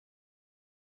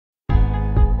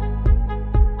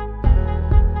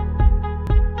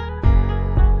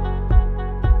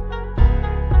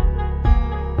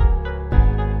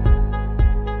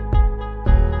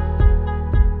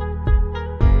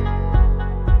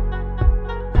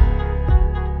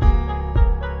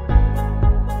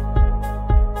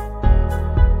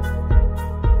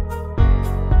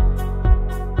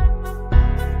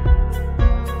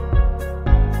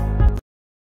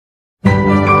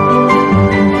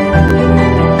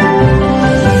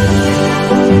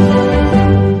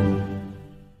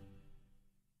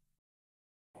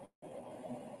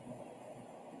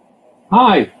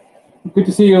Hi, good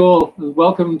to see you all, and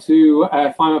welcome to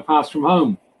Findmypast from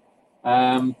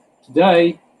home.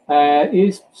 Today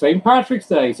is St. Patrick's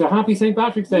Day, so happy St.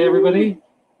 Patrick's Day, everybody.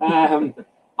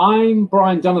 I'm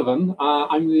Brian Donovan.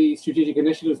 I'm the Strategic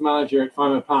Initiatives Manager at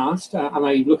Findmypast, and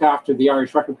I look after the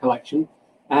Irish Record Collection.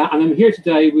 And I'm here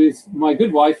today with my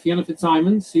good wife, Fiona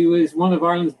Fitzsimons, who is one of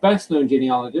Ireland's best-known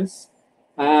genealogists,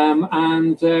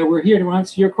 and we're here to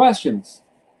answer your questions.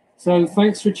 So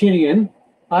thanks for tuning in.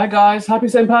 Hi guys, happy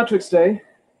St. Patrick's Day.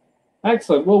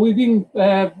 Excellent. Well, we've been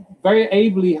very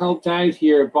ably helped out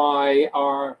here by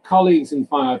our colleagues in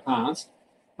Findmypast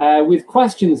with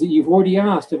questions that you've already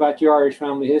asked about your Irish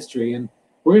family history, and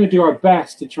we're going to do our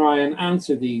best to try and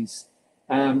answer these.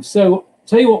 So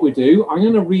tell you what we do. I'm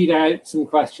going to read out some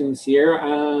questions here,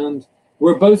 and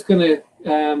we're both going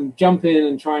to jump in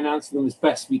and try and answer them as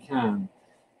best we can.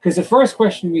 Because the first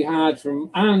question we had from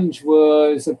Ange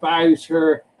was about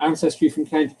her ancestry from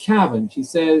County Cavan. She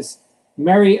says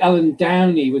Mary Ellen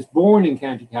Downey was born in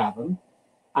County Cavan,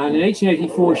 and in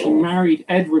 1884 she married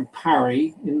Edward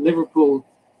Parry in Liverpool,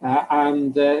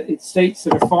 and it states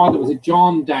that her father was a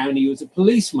John Downey, who was a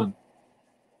policeman.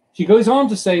 She goes on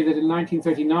to say that in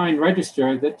 1939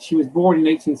 register that she was born in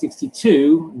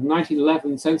 1862, and the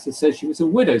 1911 census says she was a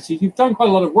widow. So you've done quite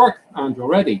a lot of work, Ange,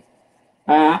 already.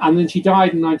 And then she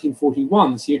died in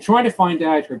 1941. So you're trying to find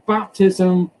out her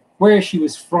baptism, where she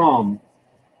was from.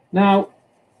 Now,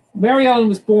 Mary Ellen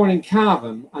was born in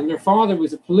Cavan, and her father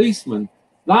was a policeman.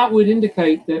 That would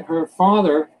indicate that her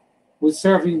father was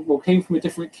serving, well, came from a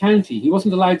different county. He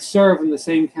wasn't allowed to serve in the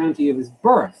same county of his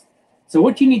birth. So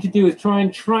what you need to do is try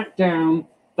and track down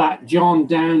that John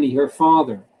Downey, her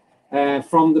father,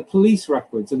 from the police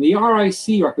records. And the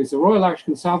RIC records, the Royal Irish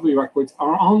Constabulary records,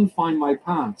 are on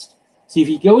Findmypast. So if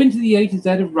you go into the A to Z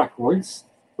of records,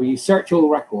 where you search all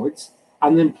records,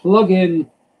 and then plug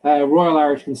in Royal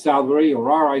Irish Constabulary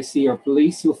or RIC or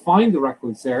police, you'll find the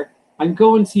records there, and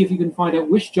go and see if you can find out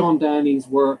which John Downeys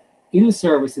were in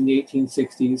service in the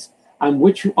 1860s and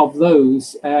which of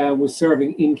those was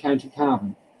serving in County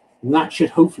Cavan. And that should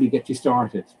hopefully get you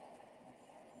started.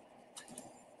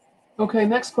 Okay,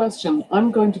 next question. I'm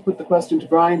going to put the question to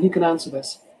Brian. He can answer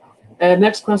this.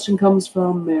 Next question comes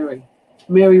from Mary.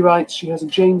 Mary writes she has a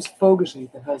James Fogarty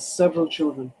that has several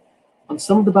children. On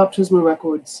some of the baptismal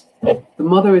records, the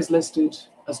mother is listed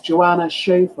as Joanna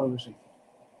Shea Fogarty.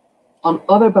 On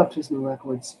other baptismal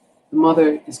records, the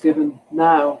mother is given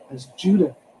now as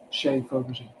Judah Shea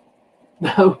Fogarty.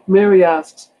 Now, Mary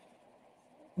asks,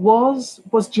 was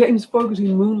James Fogarty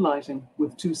moonlighting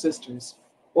with two sisters,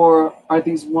 or are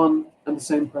these one and the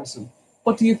same person?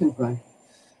 What do you think, Brian?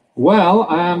 Well,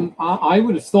 I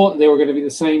would have thought they were going to be the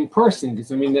same person,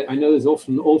 because I mean, I know there's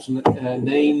often alternate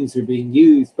names are being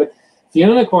used, but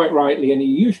Fiona quite rightly, and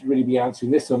you should really be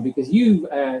answering this one, because you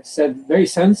said very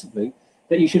sensibly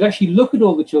that you should actually look at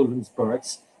all the children's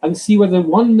births and see whether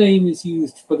one name is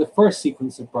used for the first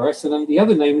sequence of births and then the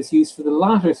other name is used for the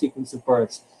latter sequence of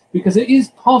births, because it is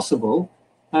possible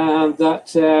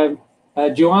that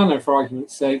Joanna, for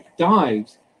argument's sake,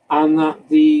 died, and that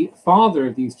the father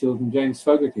of these children, James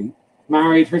Fogarty,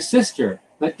 married her sister.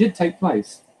 That did take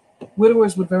place.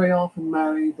 Widowers would very often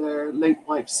marry their late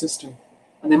wife's sister,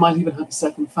 and they might even have a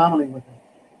second family with her.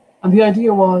 And the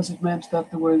idea was it meant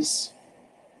that there was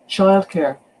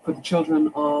childcare for the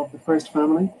children of the first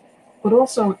family, but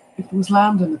also if there was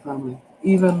land in the family,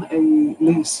 even a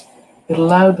lease, it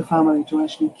allowed the family to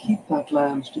actually keep that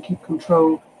land, to keep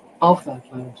control of that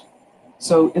land.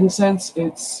 So in a sense,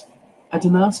 it's a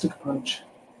dynastic approach.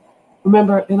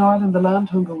 Remember, in Ireland, the land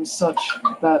hunger was such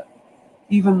that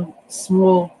even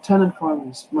small tenant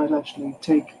farmers might actually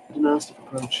take a dynastic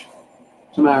approach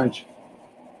to marriage.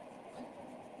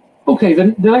 Okay,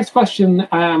 then the next question,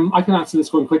 I can answer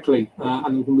this one quickly,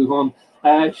 and we can move on.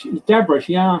 Deborah,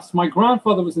 she asked, my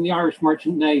grandfather was in the Irish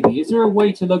Merchant Navy. Is there a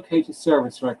way to locate his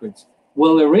service records?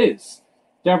 Well, there is.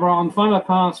 Deborah, on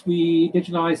Findmypast, we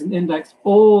digitise and index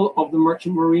all of the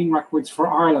merchant marine records for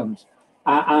Ireland.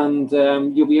 And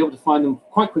you'll be able to find them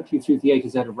quite quickly through the A to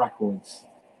Z of records.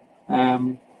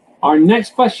 Our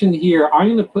next question here, I'm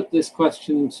going to put this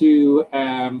question to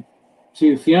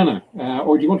Fiona,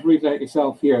 or do you want to read it out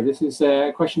yourself here? This is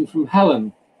a question from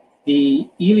Helen. The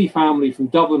Ely family from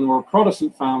Dublin were a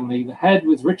Protestant family. The head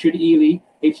was Richard Ely,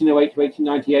 1808 to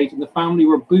 1898, and the family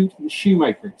were boot and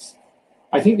shoemakers.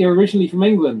 I think they were originally from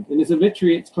England. In his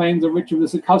obituary, it's claimed that Richard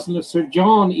was a cousin of Sir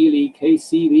John Ely,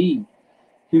 KCB,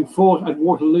 who fought at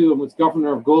Waterloo and was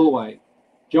governor of Galway.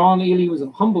 John Ely was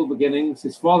of humble beginnings.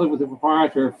 His father was the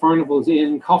proprietor of Furnival's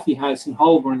Inn Coffee House in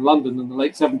Holborn, London in the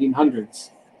late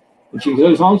 1700s. And she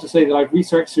goes on to say that I've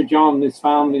researched Sir John and his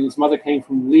family, and his mother came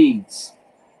from Leeds.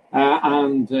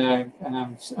 and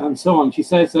so on. She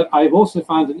says that I've also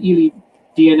found an Ely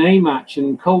DNA match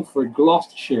in Colford,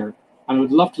 Gloucestershire, and I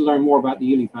would love to learn more about the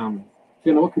Ely family.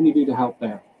 Fiona, what can you do to help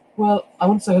there? Well, I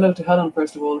want to say hello to Helen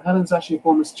first of all. Helen's actually a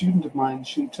former student of mine.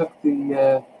 She took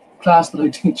the class that I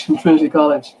teach in Trinity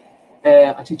College.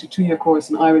 I teach a 2-year course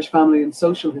in Irish family and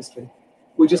social history.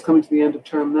 We're just coming to the end of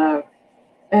term now.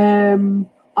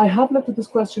 I have looked at this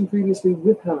question previously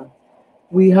with Helen.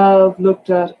 We have looked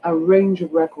at a range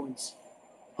of records.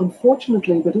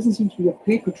 Unfortunately, there doesn't seem to be a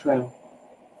paper trail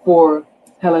for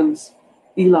Helen's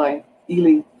Ely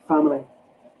family.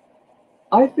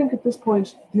 I think at this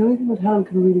point, the only thing that Helen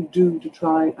can really do to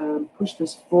try and push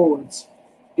this forwards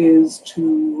is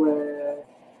to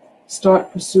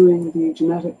start pursuing the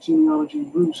genetic genealogy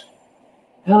route.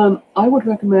 Helen, I would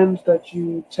recommend that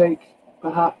you take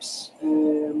perhaps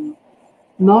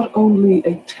not only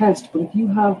a test, but if you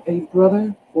have a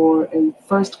brother or a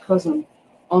first cousin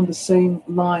on the same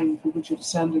line from which you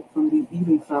descended from the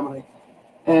Ely family,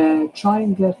 try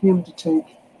and get him to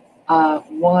take a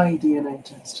Y DNA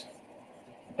test.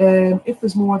 If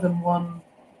there's more than one,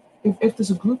 if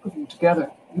there's a group of you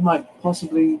together, you might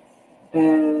possibly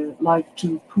like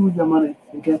to pool your money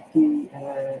and get the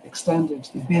extended,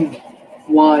 the big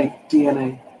Y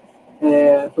DNA.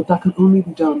 But that can only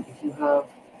be done if you have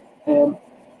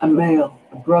a male,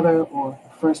 a brother or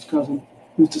a first cousin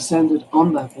who's descended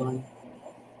on that line.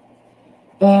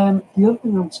 The other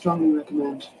thing I would strongly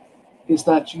recommend is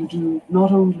that you do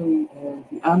not only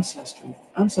the ancestry.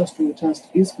 Ancestry test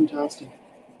is fantastic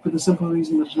for the simple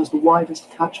reason that it has the widest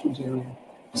catchment area.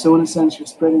 So in a sense, you're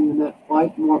spreading the net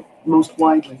most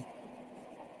widely.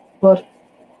 But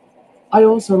I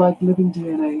also like living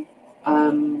DNA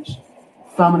and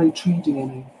family tree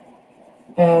DNA.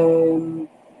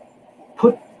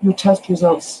 Put your test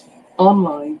results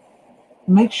online.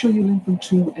 Make sure you link them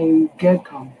to a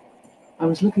GEDCOM. I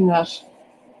was looking at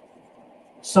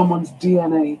someone's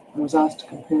DNA and was asked to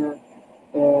compare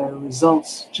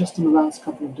results just in the last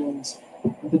couple of days.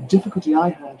 And the difficulty I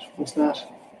had was that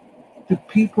the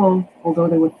people, although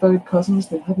they were third cousins,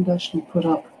 they hadn't actually put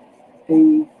up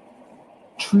a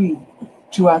tree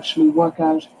to actually work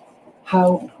out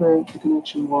how and where the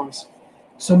connection was.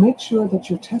 So make sure that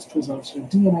your test results, your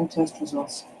DNA test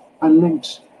results, are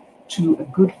linked to a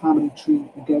good family tree,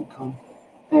 a GEDCOM.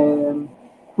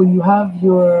 When you have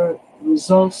your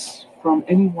results from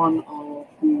any one of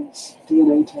these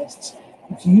DNA tests,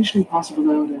 it's usually possible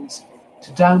nowadays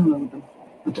to download them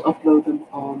and to upload them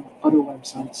on other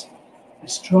websites. I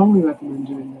strongly recommend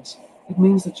doing this. It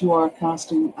means that you are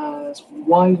casting as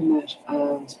wide a net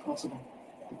as possible.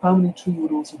 The family tree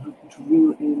would also help you to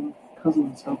reel in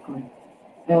cousins, hopefully.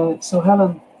 So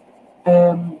Helen,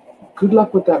 good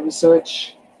luck with that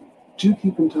research. Do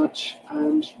keep in touch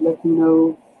and let me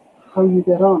know how you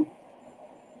get on.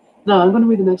 Now, I'm going to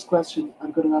read the next question.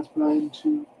 I'm going to ask Brian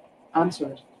to answer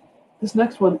it. This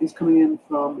next one is coming in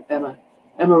from Emma.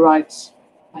 Emma writes,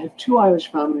 I have 2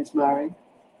 Irish families marrying.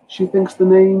 She thinks the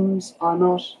names are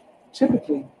not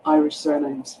typically Irish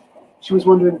surnames. She was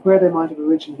wondering where they might have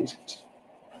originated.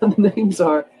 And the names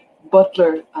are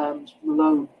Butler and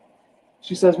Malone.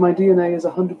 She says, my DNA is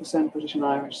 100% British and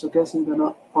Irish, so guessing they're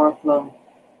not far-flung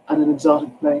and an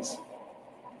exotic place.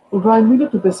 Well, Brian, we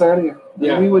looked at this earlier.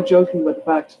 Yeah. And we were joking about the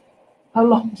fact, how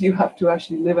long do you have to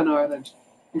actually live in Ireland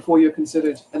before you're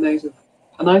considered a native?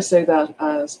 And I say that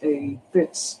as a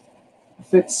Fitz.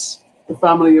 The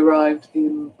family arrived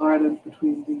in Ireland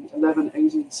between the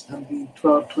 1180s and the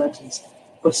 1220s.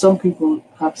 But some people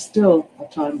have still,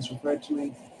 at times, referred to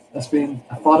me as being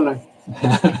a foreigner.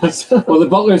 Well, the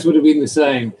Butlers would have been the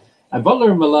same. Butler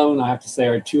and Malone, I have to say,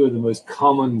 are 2 of the most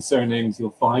common surnames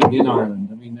you'll find in Ireland.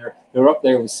 I mean, they're up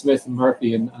there with Smith and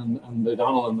Murphy and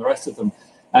O'Donnell and the rest of them.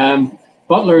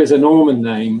 Butler is a Norman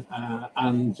name,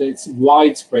 and it's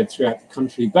widespread throughout the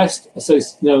country. Best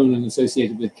known and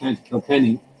associated with County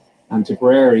Kilkenny and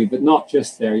Tipperary, but not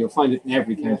just there. You'll find it in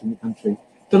every county in the country.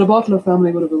 The Butler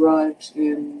family would have arrived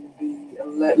in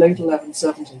the late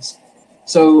 1170s.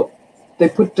 So they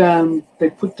put down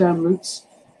roots.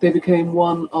 They became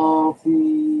one of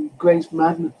the great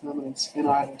magnate families in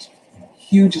Ireland.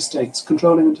 Huge estates,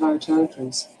 controlling entire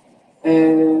territories.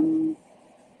 The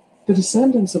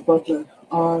descendants of Butler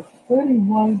are fairly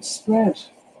widespread.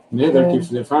 Yeah,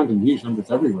 they're found in huge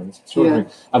numbers everywhere. It's extraordinary. Yeah.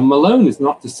 And Malone is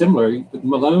not dissimilar, but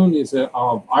Malone is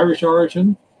of Irish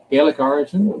origin, Gaelic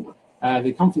origin.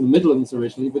 They come from the Midlands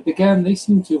originally, but again,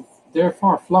 they're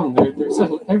far flung. They're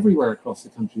settled everywhere across the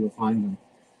country. You'll find them.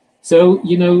 So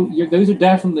those are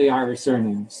definitely Irish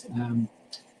surnames.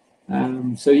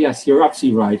 So yes, you're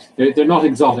absolutely right. They're not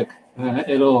exotic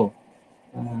at all.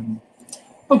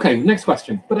 Okay, next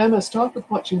question. But Emma, start with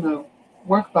what you know.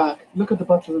 Work back, look at the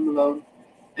Butler and Malone.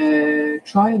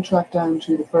 Try and track down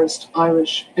to the first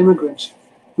Irish immigrant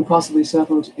who possibly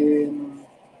settled in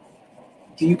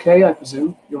the UK, I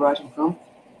presume you're writing from.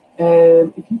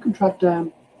 If you can track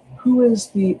down who is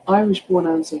the Irish-born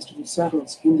ancestor who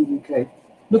settles in the UK,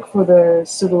 look for their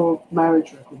civil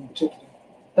marriage record in particular.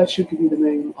 That should give you the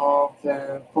name of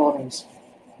their fathers.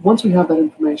 Once we have that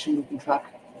information,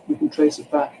 we can trace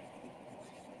it back.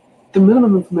 The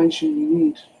minimum information you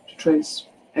need to trace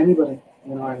anybody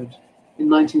in Ireland in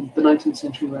the 19th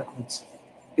century records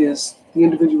is the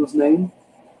individual's name,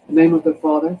 the name of their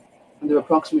father, and their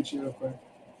approximate year of birth.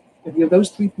 If you have those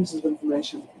three pieces of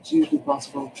information, it's usually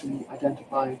possible to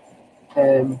identify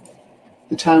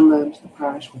the townland, the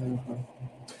parish where they're from.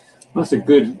 That's a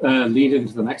good lead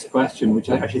into the next question, which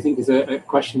I actually think is a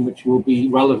question which will be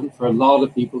relevant for a lot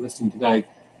of people listening today.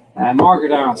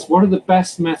 Margaret asks, what are the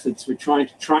best methods for trying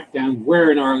to track down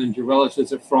where in Ireland your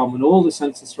relatives are from when all the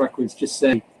census records just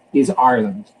say is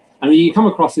Ireland? I mean, you come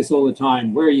across this all the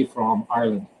time. Where are you from?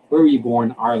 Ireland. Where were you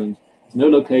born? Ireland. There's no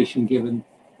location given.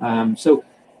 So,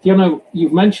 Fiona,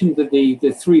 you've mentioned that the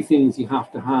three things you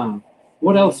have to have.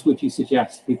 What else would you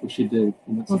suggest people should do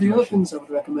in that situation? Well, the other things I would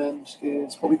recommend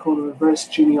is what we call a reverse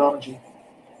genealogy.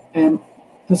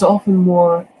 There's often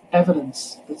more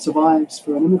evidence that survives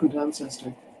for an immigrant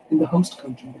ancestor in the host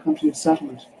country, the country of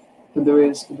settlement, than there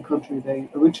is in the country they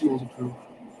originated from.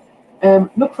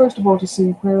 Look first of all to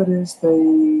see where it is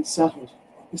they settled.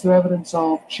 Is there evidence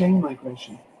of chain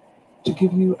migration? To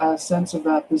give you a sense of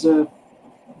that, there's a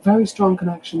very strong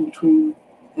connection between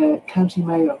County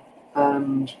Mayo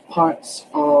and parts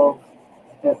of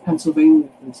Pennsylvania,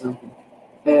 for example.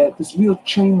 There's real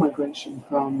chain migration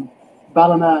from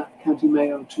Ballina, County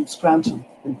Mayo, to Scranton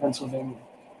in Pennsylvania.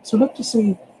 So look to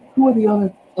see who are the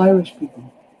other Irish people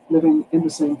living in the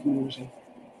same community.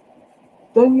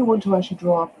 Then you want to actually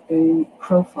draw up a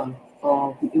profile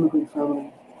of the immigrant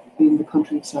family in the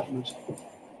country of settlement.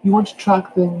 You want to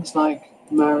track things like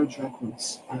marriage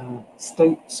records, a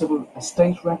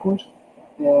state record,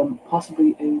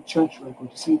 possibly a church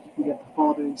record, to see if you can get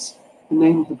the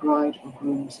name of the bride or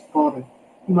groom's father.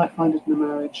 You might find it in a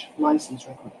marriage license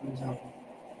record, for example.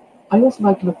 I also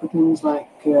like to look for things like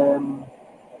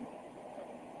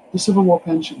the Civil War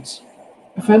pensions.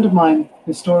 A friend of mine,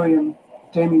 historian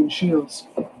Damien Shields,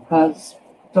 has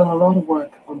done a lot of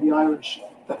work on the Irish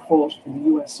that fought in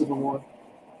the US Civil War.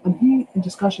 And he, in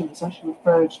discussion, has actually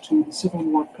referred to the Civil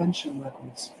War pension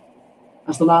records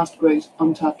as the last great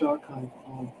untapped archive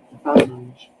of the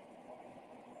family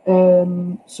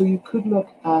Irish. So you could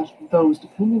look at those,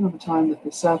 depending on the time that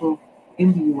they settle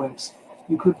in the US,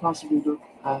 you could possibly look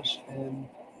at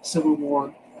Civil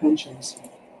War pensions.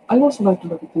 I also like to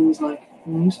look at things like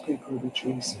newspaper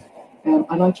obituaries.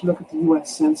 I like to look at the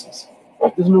US Census.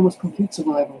 There's an almost complete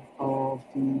survival of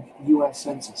the US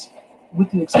Census,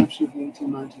 with the exception of the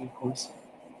 1890, of course.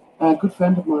 A good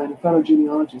friend of mine, a fellow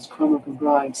genealogist, Cormac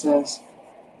O'Brien, says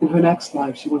in her next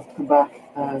life she wants to come back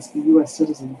as a US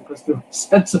citizen because the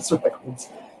census records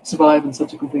survive in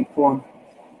such a complete form.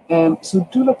 So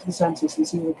do look to the census and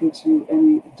see if it gives you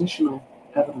any additional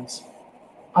evidence.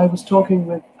 I was talking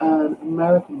with an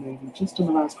American lady just in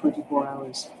the last 24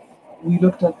 hours. We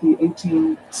looked at the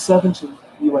 1870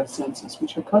 US Census,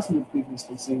 which her cousin had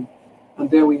previously seen. And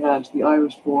there we had the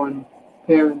Irish-born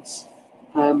parents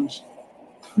and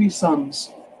 3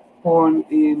 sons born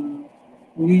in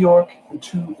New York and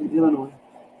 2 in Illinois.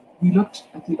 We looked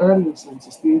at the earlier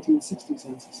census, the 1860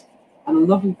 census, and a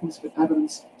lovely piece of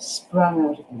evidence sprang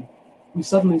out at me. We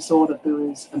suddenly saw that there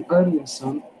is an earlier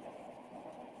son,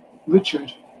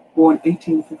 Richard, born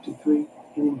 1853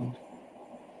 in England.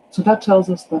 So that tells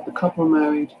us that the couple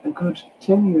married a good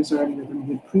 10 years earlier than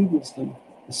we had previously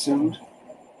assumed,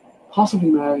 possibly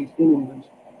married in England,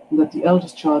 and that the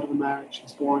eldest child of the marriage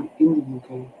is born in the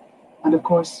UK. And of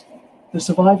course, the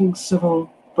surviving civil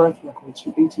birth records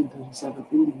from 1837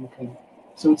 in the UK.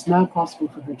 So it's now possible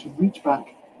for her to reach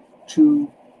back to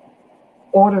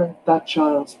order that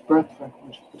child's birth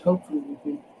record, but hopefully with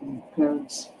the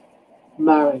parents'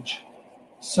 marriage.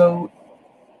 So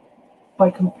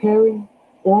by comparing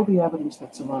all the evidence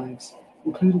that survives,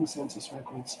 including census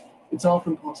records, it's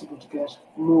often possible to get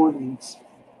more leads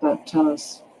that tell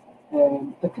us,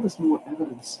 that give us more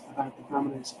evidence about the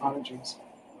family's origins.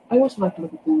 I also like to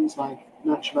look at things like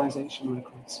naturalization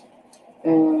records.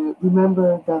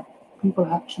 Remember that people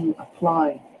had to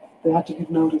apply, they had to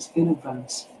give notice in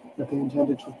advance that they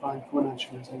intended to apply for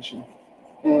naturalization.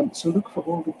 So look for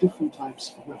all the different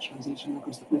types of naturalization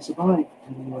records that may survive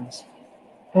in the US.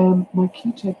 My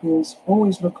key tip is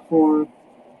always look for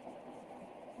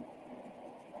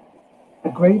a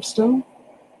gravestone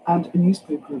and a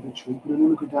newspaper obituary when an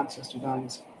immigrant ancestor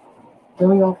dies.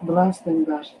 Very often the last thing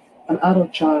that an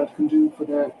adult child can do for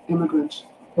their immigrant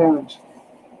parent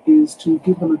is to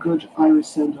give them a good Irish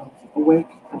send-off, a wake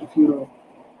and a funeral,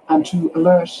 and to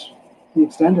alert the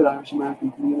extended Irish American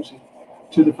community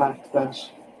to the fact that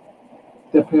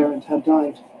their parent had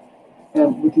died,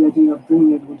 with the idea of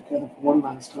bringing everyone together for one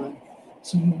last time.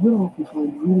 So you will often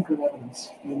find really good evidence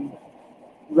in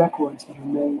records that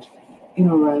are made in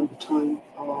or around the time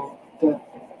of death.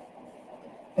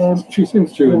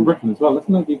 Seems true in Britain as well,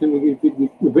 isn't it? The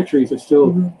obituaries are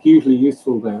still hugely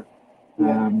useful there.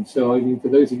 So, I mean, for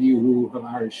those of you who have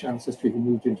Irish ancestry who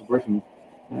moved into Britain,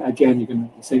 again, you can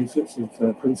the same sorts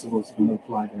of principles can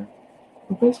apply there.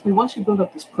 But basically, once you build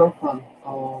up this profile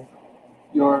of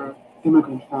your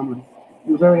immigrant family,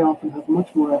 you very often have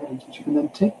much more evidence which you can then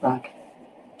take back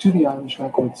to the Irish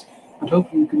records, and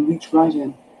hopefully you can reach right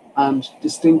in and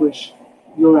distinguish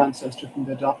your ancestor from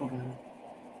their doppelganger.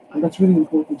 And that's really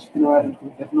important in Ireland,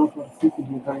 where we get an awful lot of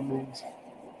frequently occurring names.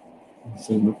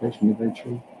 Same location, very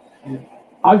true. Yeah.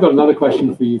 I've got another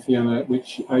question for you, Fiona,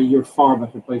 which you're far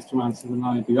better placed to answer than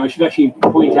I do. I should actually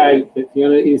point out that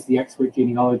Fiona is the expert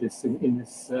genealogist in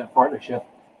this partnership.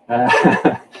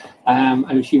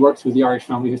 And she works with the Irish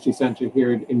Family History Centre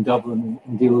here in Dublin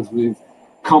and deals with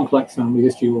complex family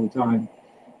history all the time.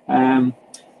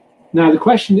 Now, the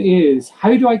question is,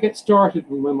 how do I get started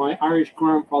when my Irish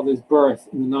grandfather's birth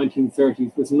in the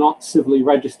 1930s was not civilly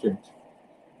registered?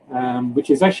 Which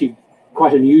is actually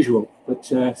quite unusual, but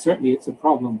certainly it's a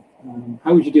problem.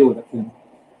 How would you deal with it, Fiona?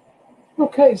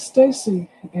 Okay, Stacey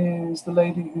is the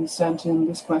lady who sent in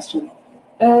this question.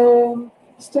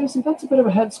 Stacey, that's a bit of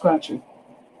a head scratcher.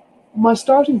 My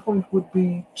starting point would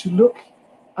be to look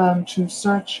and to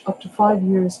search up to 5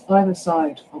 years either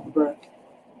side of the birth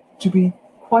to be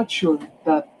quite sure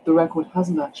that the record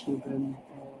hasn't actually been,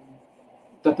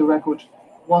 that the record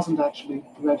wasn't actually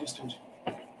registered.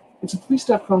 It's a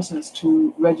 3-step process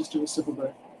to register a civil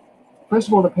birth. First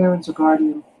of all, the parents or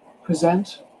guardian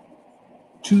present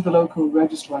to the local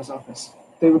registrar's office.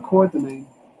 They record the name.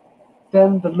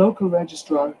 Then the local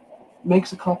registrar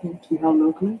makes a copy to be held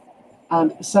locally,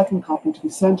 and a second copy to be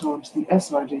sent on to the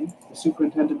SRD, the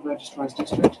Superintendent Registrar's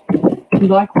District, who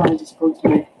likewise is supposed to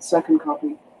make a second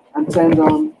copy and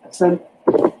send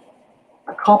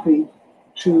a copy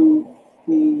to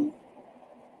the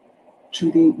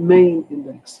main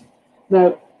index.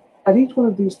 Now, at each one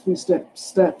of these 3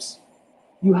 steps,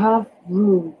 you have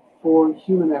room for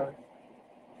human error.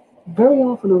 Very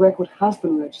often a record has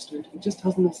been registered, it just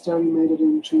hasn't necessarily made it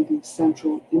into the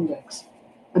central index.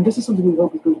 And this is something we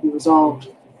hope is going to be resolved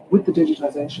with the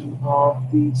digitization of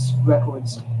these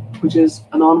records, which is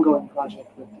an ongoing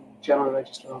project with the General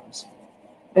Register Office.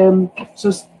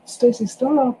 So Stacey,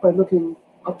 start off by looking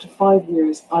up to 5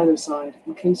 years either side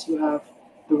in case you have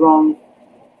the wrong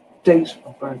date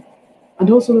of birth. And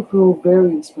also look for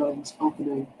variant spellings of the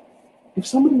name. If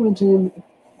somebody went in,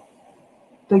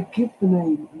 they give the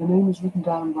name, and the name is written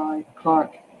down by a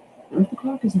clerk, and if the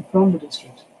clerk isn't from the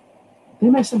district, they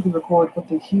may simply record what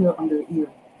they hear on their ear,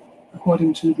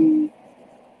 according to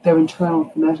their internal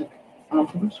phonetic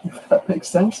alphabet, if that makes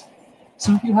sense.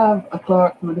 So if you have a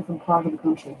clerk from a different part of the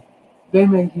country, they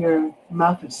may hear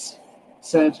Mathis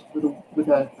said with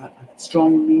a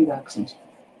strong Mead accent,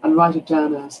 and write it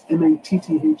down as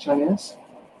Matthiis,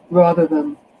 rather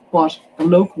than what a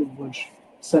local would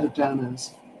set it down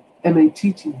as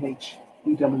Matthews.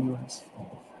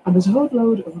 And there's a whole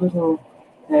load of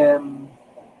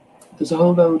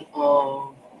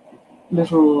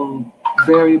little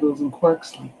variables and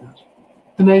quirks like that.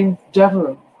 The name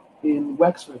Devereux in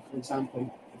Wexford, for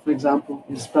example,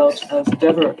 is spelled as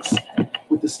Devereux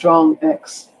with the strong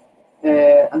X,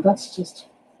 and that's just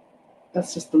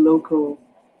the local.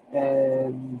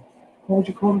 What would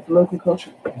you call it? The local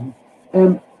culture.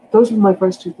 Those are my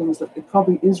first 2 things, that it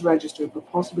probably is registered, but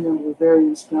possibly under a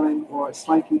variant spelling or a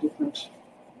slightly different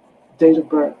date of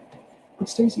birth. But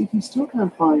Stacey, if you still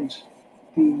can't find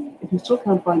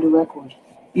a record,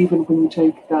 even when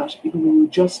you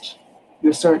adjust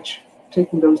your search,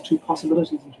 taking those 2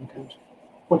 possibilities into account,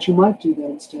 what you might do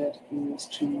then instead is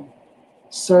to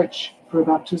search for a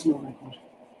baptismal record.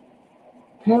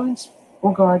 Parents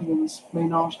or guardians may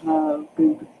not have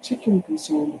been particularly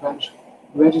concerned about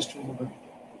registering a birth,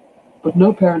 but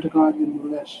no parent or guardian will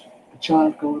let a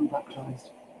child go unbaptized.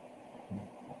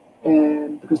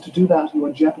 Because to do that, you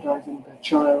are jeopardizing the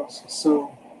child's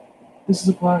soul. This is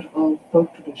a part of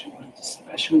folk tradition, but it's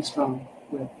especially strong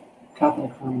with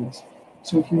Catholic families.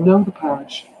 So if you know the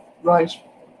parish, write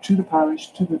to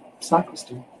the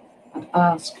sacristy, and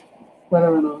ask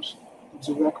whether or not there's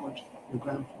a record your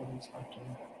grandfather's birthday.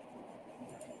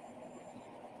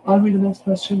 I'll read the next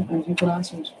question and you can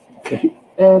answer it. Okay.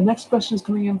 Next question is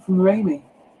coming in from Raimi.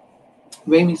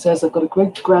 Raimi says, I've got a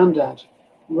great granddad,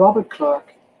 Robert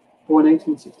Clark, born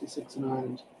 1866 in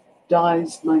Ireland,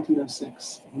 dies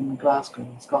 1906 in Glasgow,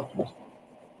 in Scotland.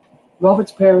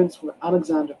 Robert's parents were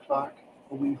Alexander Clark,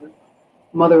 a weaver,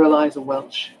 mother Eliza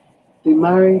Welsh. They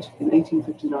married in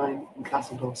 1859 in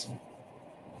Castledawson.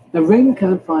 Now, Raimi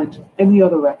can't find any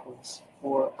other records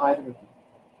for either of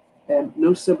them.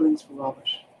 No siblings for Robert.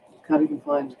 Can't even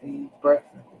find a birth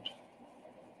record.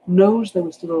 Knows they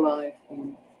were still alive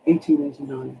in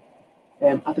 1889,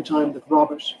 at the time that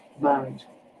Robert married.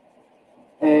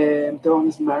 They're on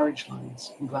his marriage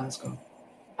lines in Glasgow.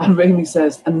 And Raimi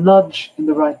says, a nudge in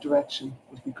the right direction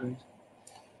would be great.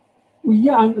 Well,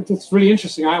 yeah, that's really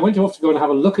interesting. I went off to go and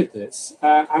have a look at this,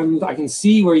 and I can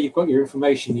see where you've got your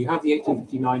information. You have the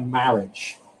 1859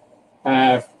 marriage,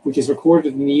 which is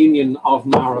recorded in the Union of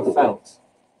Marafelt.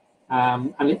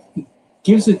 And it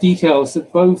gives the details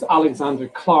that both Alexander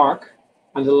Clark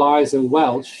and Eliza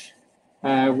Welsh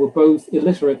were both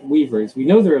illiterate weavers. We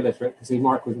know they're illiterate because they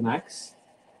mark with an X,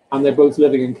 and they're both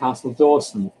living in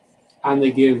Castledawson. And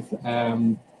they give,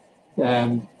 and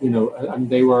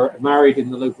they were married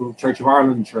in the local Church of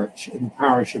Ireland church in the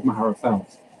parish of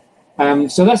Marafelt.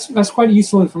 So that's quite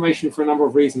useful information for a number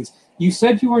of reasons. You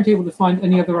said you weren't able to find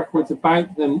any other records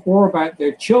about them or about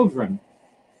their children.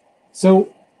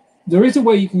 So there is a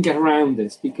way you can get around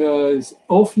this, because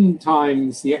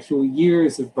oftentimes the actual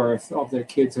years of birth of their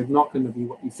kids are not going to be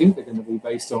what you think they're going to be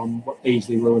based on what age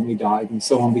they were when they died and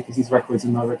so on, because these records are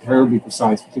not terribly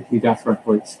precise, particularly death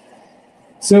records.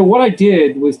 So what I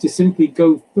did was to simply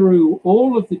go through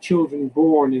all of the children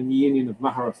born in the Union of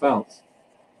Marafelt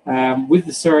with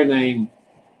the surname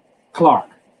Clark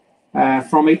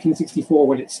from 1864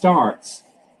 when it starts.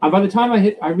 And by the time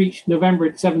I reached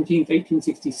November 17th,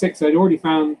 1866, I'd already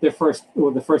found the first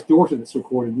daughter that's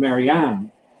recorded, Mary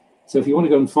Ann. So if you want to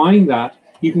go and find that,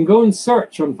 you can go and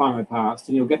search on Findmypast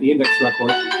and you'll get the index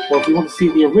record. Or if you want to see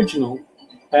the original,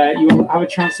 you'll have a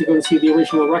chance to go and see the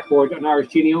original record on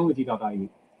irishgenealogy.ie,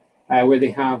 where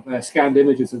they have scanned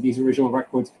images of these original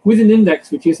records with an index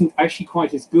which isn't actually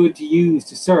quite as good to use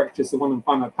to search as the one on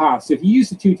Findmypast. So if you use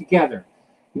the two together,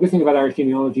 the good thing about Irish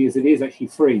genealogy is it is actually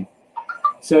free.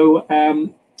 So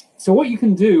what you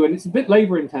can do, and it's a bit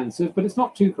labor intensive, but it's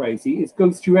not too crazy, is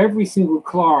go through every single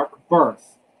Clark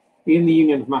birth in the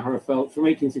Union of Marafelt from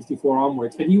 1864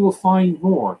 onwards, and you will find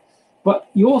more. But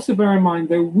you also bear in mind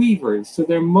they're weavers, so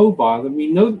they're mobile, and we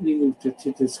know that they moved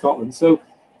to Scotland. So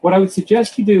what I would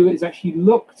suggest you do is actually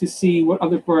look to see what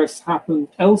other births happened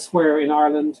elsewhere in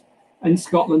Ireland and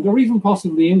Scotland, or even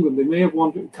possibly England. They may have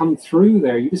wanted to come through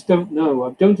there. You just don't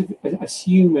know. Don't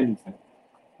assume anything,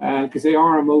 because they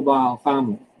are a mobile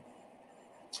family.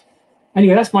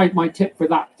 Anyway, that's my tip for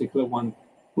that particular one.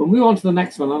 We'll move on to the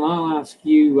next one, and I'll ask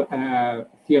you,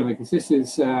 Fiona, because this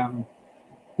is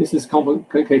a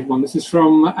complicated one. This is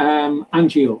from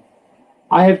Angel.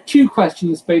 I have two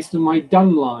questions based on my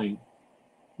done line.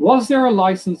 Was there a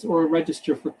license or a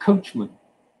register for coachman?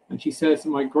 And she says that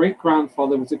my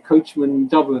great-grandfather was a coachman in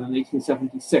Dublin in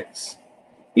 1876.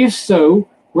 If so,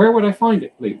 where would I find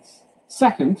it, please?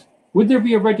 Second, would there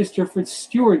be a register for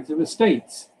stewards of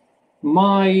estates?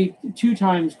 My 2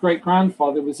 times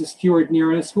great-grandfather was a steward near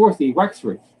Enniscorthy,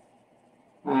 Wexford.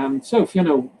 So,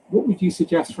 Fiona, what would you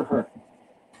suggest for her?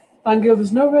 Angel,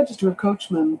 there's no register of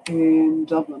coachmen in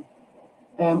Dublin.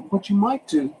 What you might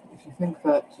do, if you think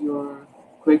that your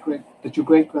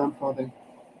great-grandfather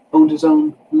owned his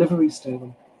own livery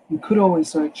stable, you could always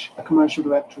search a commercial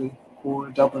directory for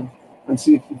Dublin and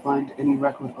see if you find any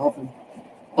record of him.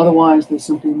 Otherwise, there's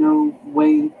simply no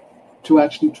way to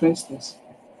actually trace this,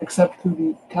 except through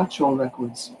the catch-all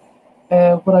records.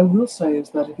 What I will say is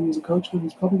that if he was a coachman,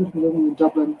 he's probably going to be living in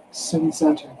Dublin city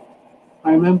centre.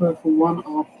 I remember for one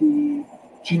of the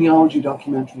genealogy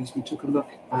documentaries, we took a look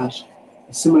at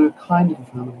a similar kind of a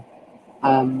family.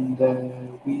 And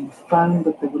we found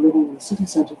that they were living in the city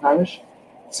centre parish,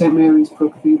 St. Mary's Pro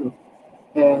Cathedral,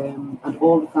 and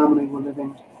all the family were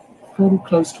living fairly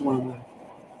close to one another.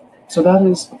 So that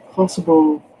is a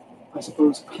possible, I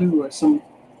suppose, clue or some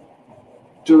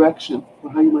direction for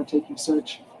how you might take your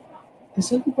search. The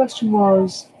second question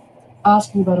was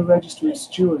asking about a register of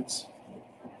stewards.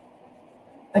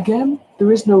 Again,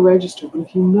 there is no register, but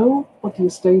if you know what the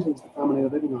estate is the family are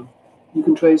living on, you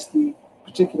can trace the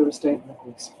particular estate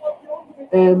records.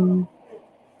 The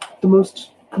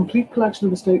most complete collection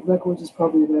of estate records is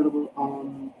probably available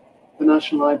on the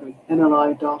National Library,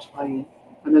 nli.ie,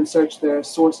 and then search their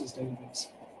sources database.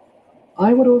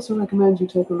 I would also recommend you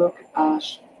take a look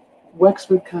at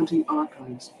Wexford County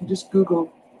Archives. If you just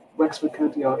Google Wexford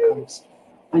County Archives,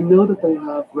 I know that they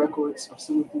have records of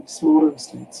some of the smaller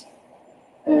estates.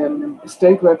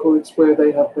 Estate records where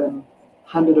they have been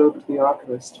handed over to the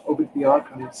archivist, over to the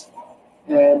archives.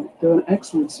 They're an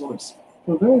excellent source.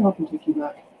 They'll very often take you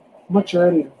back much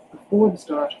earlier, before the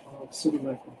start of civil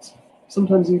records,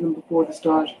 sometimes even before the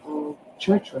start of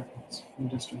church records in the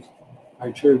district.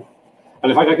 Very true.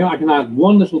 And if I can add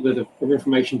one little bit of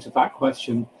information to that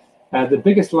question, the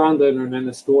biggest landowner in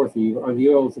Enniscorthy are the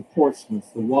Earls of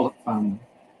Portsmouth, the Wallet family.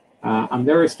 And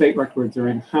their estate records are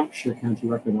in Hampshire County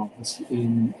Record Office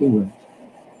in England.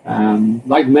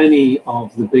 Like many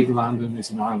of the big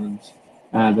landowners in Ireland,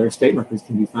 their estate records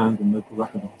can be found in local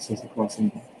record offices across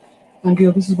England. And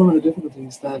Gail, this is one of the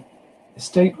difficulties, that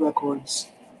estate records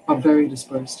are very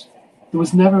dispersed. There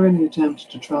was never any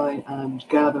attempt to try and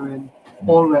gather in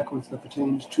all records that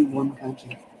pertained to one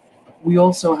county. We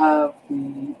also have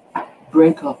the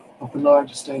breakup of the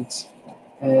large estates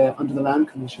under the Land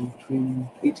Commission between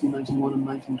 1891 and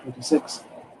 1926.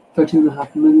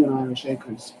 13.5 million Irish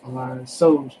acres are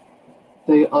sold.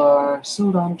 They are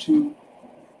sold on to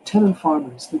tenant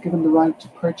farmers. They're given the right to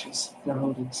purchase their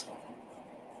holdings.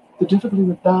 The difficulty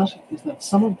with that is that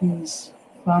some of these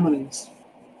families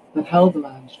that held the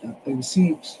land, they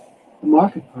received the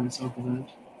market price of the land,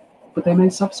 but they may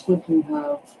subsequently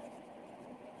have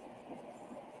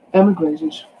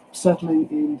emigrated, settling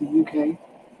in the UK,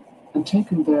 and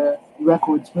taken their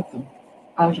records with them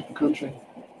out of the country.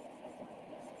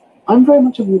 I'm very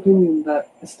much of the opinion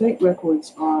that estate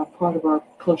records are part of our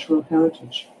cultural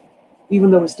heritage,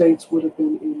 even though estates would have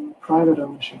been in private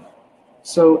ownership.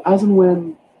 So as and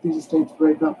when these estates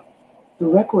break up, the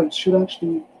records should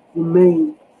actually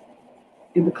remain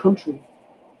in the country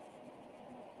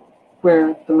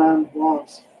where the land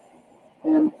was.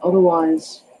 And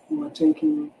otherwise, you are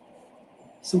taking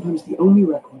sometimes the only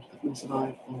record that may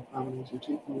survive in families, you're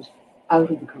taking it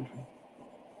out of the country.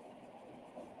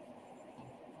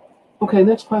 Okay,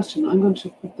 next question. I'm going to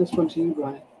put this one to you,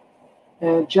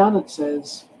 Brian. Janet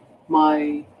says,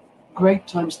 my great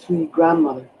 ×3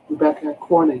 grandmother, Rebecca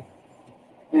Corney,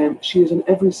 she is in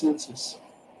every census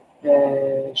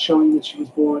showing that she was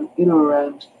born in or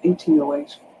around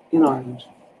 1808 in Ireland.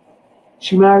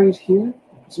 She married here,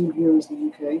 I presume here is the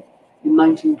UK, in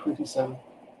 1927. That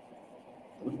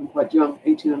would have been quite young,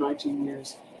 18 or 19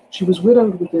 years. She was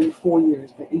widowed within 4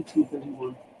 years, by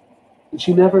 1831, and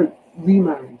she never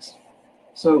remarries.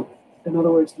 So, in other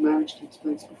words, the marriage takes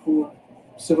place before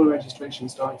civil registration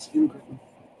starts in Britain.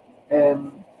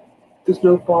 There's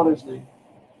no father's name.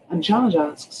 And Janet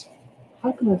asks,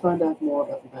 how can I find out more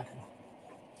about Rebecca?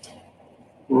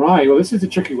 Right, well, this is a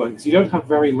tricky one because you don't have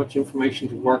very much information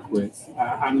to work with.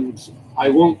 And I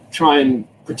won't try and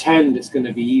pretend it's going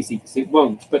to be easy because it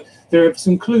won't. But there are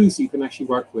some clues you can actually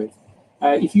work with.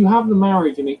 If you have the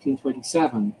marriage in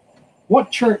 1827, what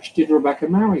church did Rebecca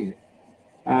marry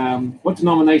in? What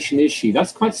denomination is she?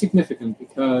 That's quite significant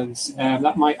because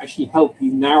that might actually help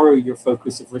you narrow your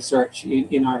focus of research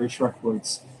in Irish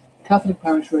records. Catholic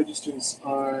parish registers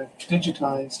are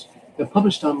digitized. They're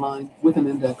published online with an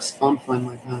index on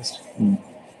Findmypast.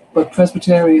 But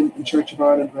Presbyterian and Church of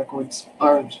Ireland records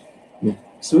aren't.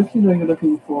 So if you know you're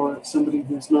looking for somebody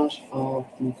who's not of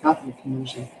the Catholic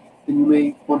community, then you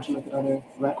may want to look at other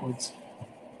records.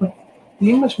 But the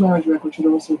English marriage record should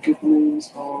also give the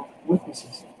names of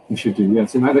witnesses. You should do,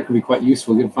 yes. And that could be quite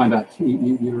useful. You'll find out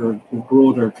you're a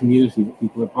broader community that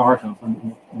people are part of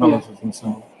and relatives and so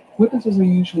on. Witnesses are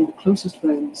usually the closest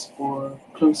friends or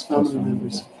close family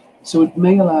members. So it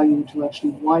may allow you to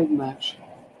actually widen out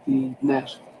the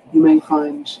net. You may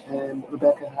find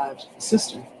Rebecca had a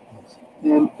sister.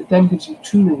 It then gives you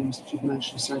 2 names that you can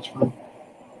actually search for.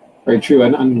 Very true.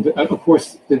 And of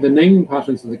course, the naming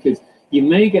patterns of the kids, you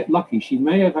may get lucky. She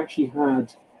may have actually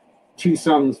had 2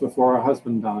 sons before her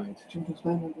husband died. Do you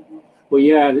explain that a bit more? Well,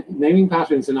 yeah, the naming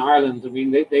patterns in Ireland, I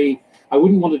mean, I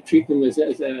wouldn't want to treat them as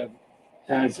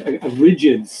a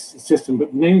rigid system,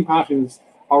 but naming patterns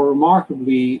are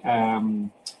remarkably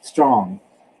strong.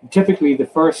 Typically, the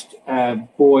first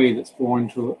boy that's born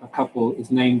to a couple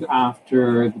is named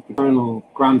after the paternal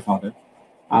grandfather,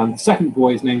 and the second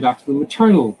boy is named after the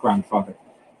maternal grandfather.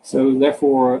 So,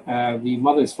 therefore, the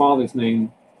mother's father's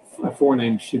name,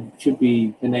 forename, should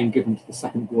be the name given to the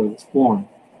second boy that's born.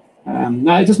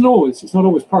 Now, it's not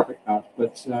always perfect, that,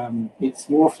 but it's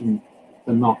more often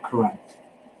than not correct.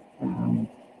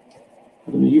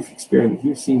 I don't know,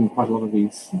 you've seen quite a lot of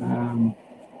these.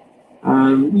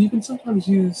 You can sometimes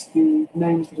use the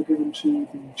names that are given to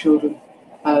the children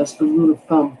as a rule of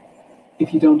thumb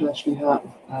if you don't actually have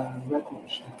a record.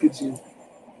 It gives you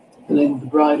the name of the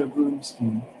bride or groom's,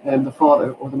 and the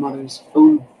father or the mother's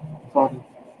own father.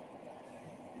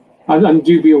 And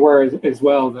do be aware as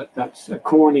well that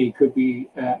Corny could be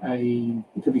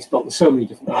it could be spelled in so many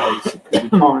different ways. It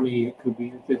could be Carney. It could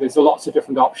be, there's lots of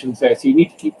different options there. So you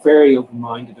need to keep very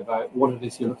open-minded about what it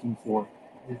is you're looking for.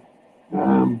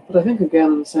 But I think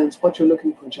again, in a sense, what you're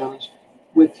looking for, Janet,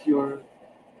 with your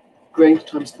great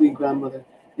times 3 grandmother,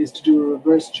 is to do a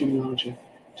reverse genealogy,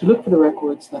 to look for the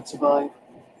records that survive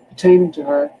pertaining to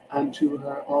her and to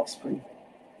her offspring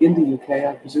in the UK,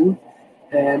 I presume,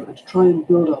 and to try and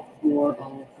build up more of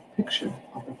a picture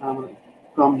of the family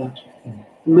from that.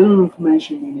 The minimum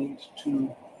information we need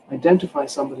to identify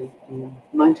somebody in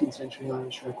 19th century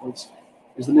Irish records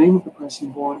is the name of the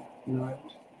person born in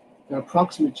Ireland, their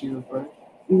approximate year of birth,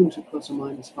 even to plus or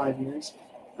minus 5 years,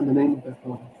 and the name of their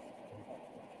father.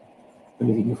 And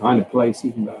if you can find a place,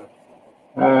 even better.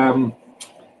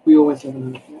 We always live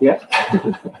in it. Yeah,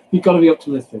 you've got to be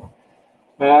optimistic.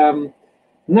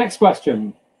 Next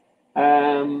question.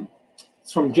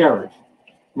 It's from Jared.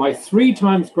 My 3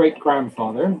 times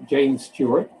great-grandfather, James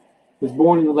Stewart, was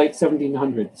born in the late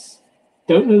 1700s.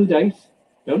 Don't know the date,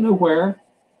 don't know where,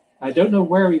 I don't know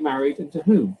where he married and to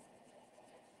whom.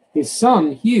 His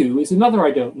son, Hugh, is another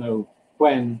I don't know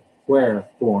when, where,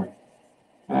 born.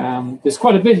 There's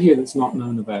quite a bit here that's not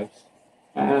known about.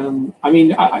 I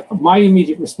mean, my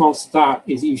immediate response to that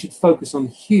is you should focus on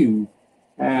Hugh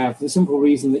for the simple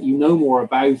reason that you know more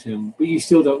about him, but you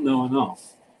still don't know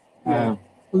enough.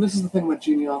 Well, this is the thing with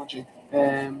genealogy.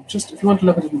 Just if you want to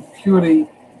look at it in purely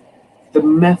the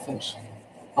method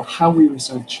of how we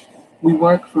research, we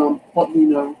work from what we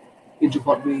know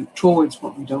towards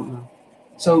what we don't know.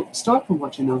 So start from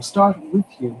what you know. Start with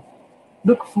Hugh.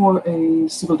 Look for a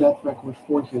civil death record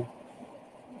for Hugh.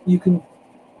 You can,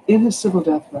 in his civil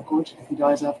death record, if he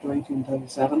dies after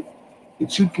 1837,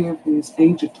 it should give his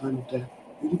age at time of death.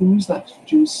 And you can use that to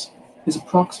deduce his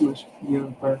approximate year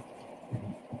of birth.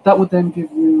 That would then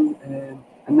give you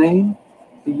a name,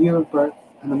 a year of birth,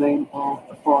 and the name of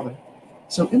a father.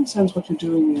 So in a sense, what you're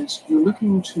doing is you're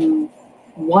looking to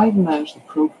widen out the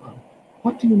profile.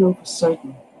 What do you know for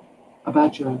certain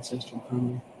about your ancestral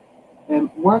family?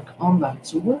 And work on that.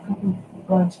 So work on,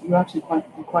 Brian, you're absolutely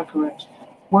quite correct.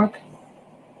 Work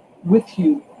with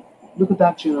you. Look at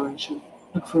that generation.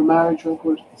 Look for a marriage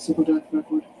record, a civil death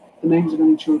record, the names of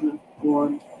any children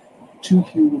born to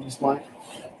Hugh and his wife,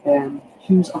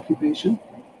 Hugh's occupation.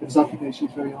 His occupation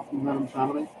is very often run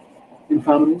in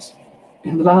families.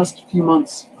 In the last few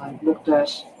months, I've looked at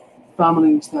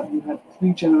families that you had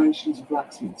 3 generations of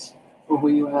blacksmiths, or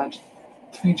where you had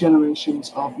 3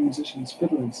 generations of musicians,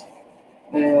 fiddlers.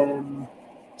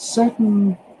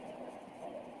 Certain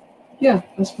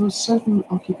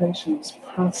occupations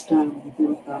passed down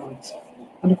within families.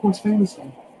 And of course,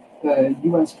 famously, the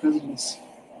US president's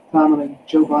family,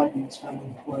 Joe Biden's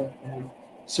family, were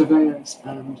surveyors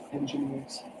and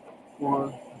engineers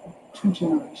for 2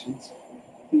 generations.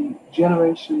 The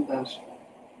generation that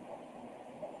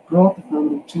brought the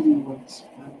family to the US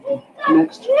and the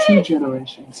next 2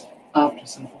 generations after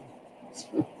settlement.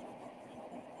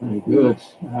 Very good.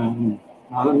 And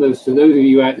to those of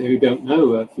you out there who don't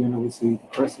know, Fiona was the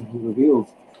person who revealed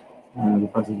the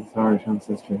president's Irish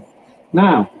ancestry.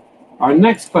 Now, our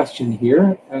next question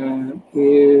here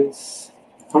is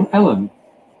from Ellen.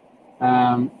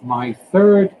 My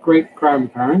 3rd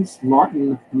great-grandparents,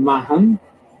 Martin Mahon,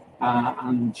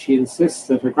 and she insists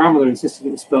that her grandmother insisted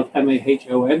it was spelled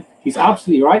M-A-H-O-N. She's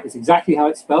absolutely right. It's exactly how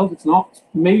it's spelled. It's not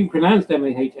maybe pronounced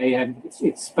M-A-H-A-N, but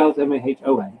it's spelled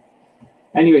M-A-H-O-N.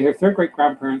 Anyway, her 3rd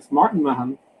great-grandparents, Martin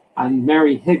Mahon and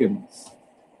Mary Higgins.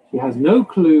 She has no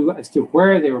clue as to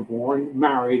where they were born,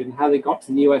 married, and how they got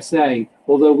to the USA,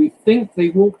 although we think they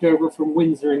walked over from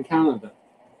Windsor in Canada.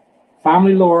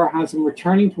 Family lore has them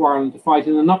returning to Ireland to fight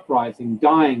in an uprising,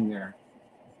 dying there.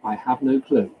 I have no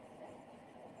clue.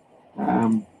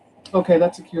 Okay,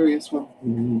 that's a curious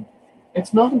one.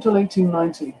 It's not until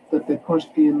 1890 that they put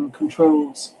in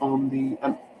controls on the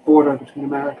border between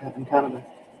America and Canada,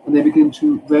 and they begin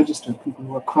to register people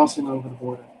who are crossing over the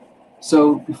border.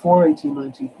 So before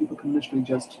 1890, people can literally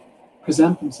just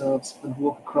present themselves and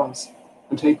walk across,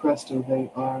 and take presto, they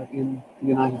are in the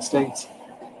United States.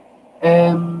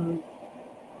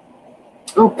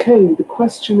 Okay, the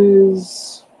question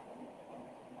is,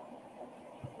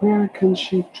 where can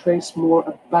she trace more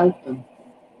about them?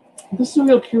 This is a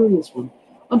real curious one.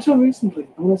 Until recently,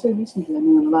 and when I say recently, I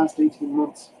mean in the last 18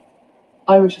 months,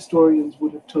 Irish historians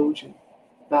would have told you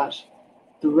that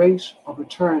the rate of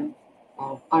return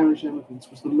of Irish immigrants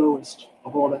was the lowest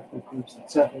of all ethnic groups that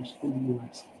settled in the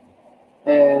US,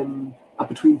 at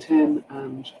between 10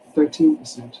 and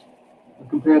 13%. and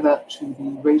compare that to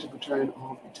the rate of return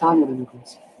of Italian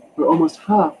immigrants, where almost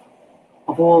half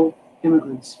of all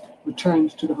immigrants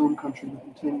returned to the home country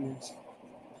within 10 years.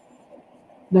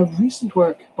 Now, recent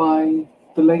work by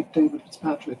the late David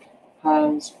Fitzpatrick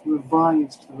has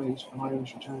revised the rate of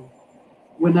Irish return.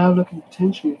 We're now looking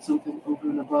potentially at something over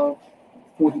and above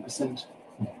 40%.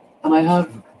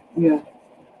 And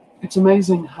it's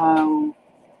amazing how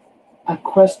a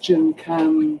question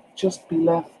can just be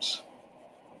left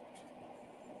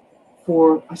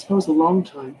for, I suppose, a long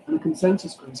time, and a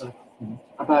consensus grows up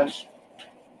about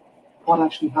what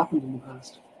actually happened in the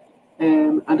past.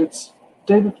 And it's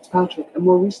David Fitzpatrick, and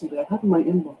more recently, I had in my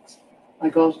inbox, I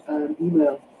got an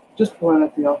email just before I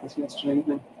left the office yesterday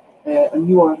evening, a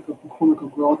new article from Cormac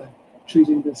O'Grada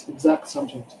treating this exact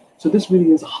subject. So this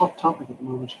really is a hot topic at the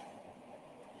moment.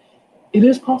 It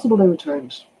is possible they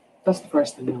returned. That's the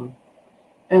first thing,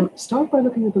 Alan. Start by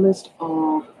looking at the list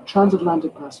of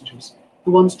transatlantic passengers,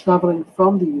 the ones travelling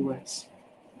from the US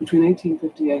between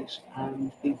 1858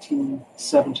 and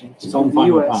 1870. It's on the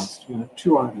US Findmypast, yeah.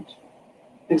 to Ireland.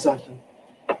 Exactly.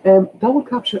 That will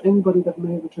capture anybody that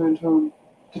may have returned home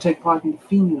to take part in the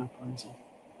Fenian uprising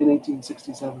in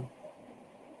 1867.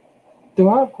 There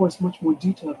are, of course, much more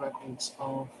detailed records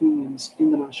of Fenians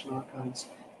in the National Archives,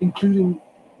 including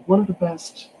one of the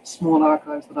best small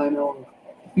archives that I know of,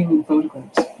 Fenian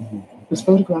photographs. There's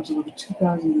photographs of over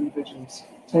 2,000 individuals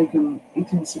taken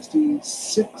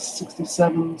 1866,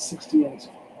 67, 68.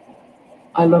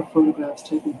 I love photographs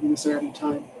taken from this early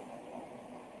time.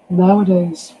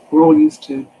 Nowadays, we're all used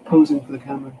to posing for the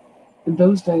camera. In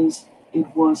those days, it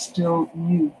was still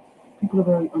new. People are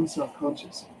very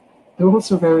unself-conscious. They're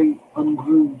also very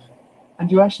ungroomed.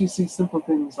 And you actually see simple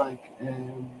things like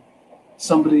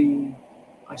somebody,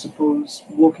 I suppose,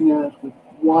 walking out with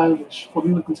wildish, what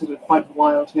we would consider quite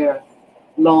wild hair,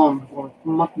 long or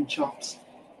mutton chops.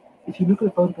 If you look at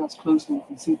the photographs closely, you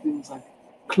can see things like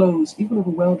clothes, even of a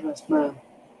well-dressed man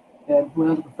who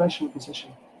held a professional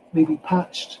position, may be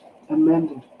patched and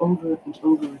mended over and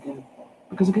over again.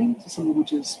 Because again, this is something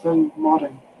which is very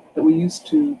modern, that we're used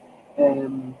to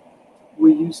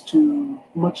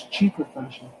much cheaper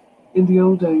fashion. In the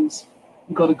old days,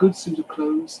 you got a good suit of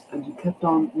clothes and you kept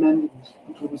on mending it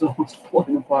until it was almost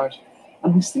falling apart.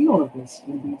 And we see all of this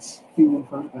in these Fenian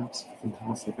photographs.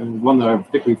 Fantastic. And one that I'm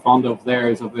particularly fond of there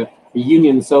is of a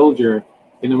Union soldier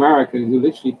in America who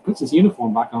literally puts his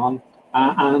uniform back on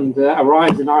and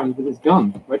arrives in Ireland with his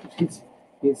gun. Right?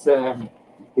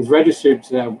 He's registered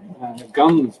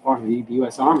gun as part of the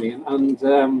US Army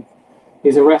and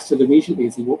is arrested immediately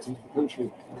as he walks into the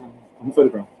country on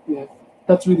photograph. Yeah,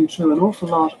 that's really true. An awful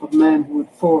lot of men who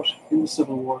had fought in the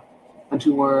Civil War and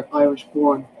who were Irish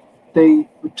born, they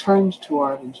returned to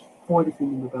Ireland for the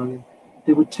Fenian Rebellion.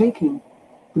 They were taking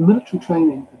the military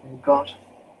training that they got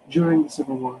during the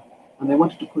Civil War and they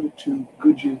wanted to put it to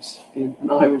good use in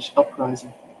an Irish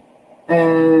uprising.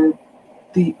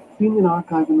 The Fenian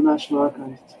archive in the National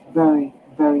Archives is very,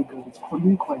 very good. It's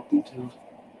really quite detailed.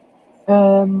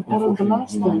 And on the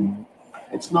last thing,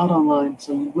 it's not online,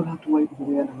 so you will have to wait until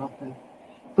the end of lockdown.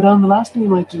 But on the last thing you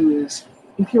might do is,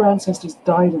 if your ancestors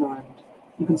died in Ireland,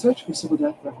 you can search for a civil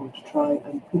death record to try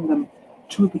and pin them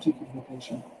to a particular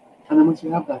location. And then once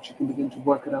you have that, you can begin to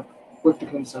work the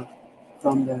case up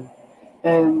from there.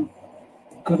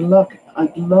 Good luck.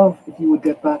 I'd love if you would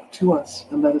get back to us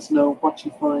and let us know what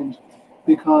you find,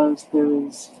 because there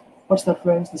is, what's that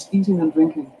phrase? There's eating and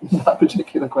drinking in that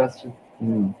particular question.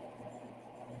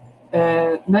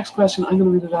 Next question, I'm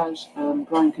going to read it out.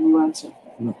 Brian, can you answer?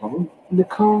 No problem.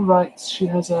 Nicole writes, she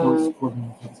has a...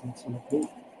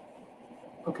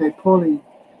 Okay, Pauline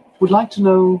would like to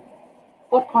know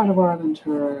what part of Ireland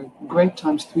her great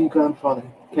times 3 grandfather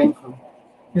came from.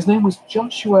 His name was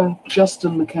Joshua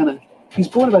Justin McKenna. He's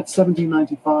born about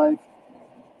 1795.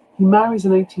 He marries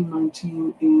in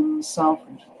 1819 in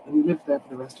Salford, and he lived there for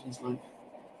the rest of his life.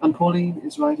 And Pauline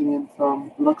is writing in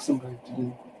from Luxembourg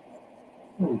today.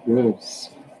 Oh, good.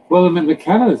 Well,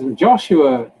 McKenna,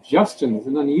 Joshua Justin is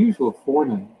an unusual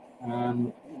forename.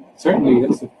 Certainly,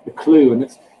 that's a clue, and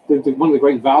it's one of the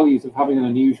great values of having an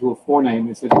unusual forename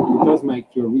is that it does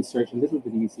make your research a little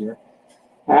bit easier.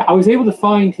 I was able to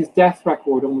find his death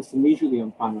record almost immediately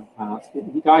on Findmypast.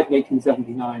 He died in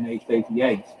 1879, aged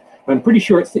 88. But I'm pretty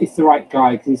sure it's the right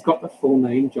guy because he's got the full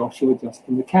name, Joshua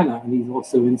Justin McKenna, and he's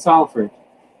also in Salford.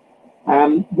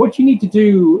 What you need to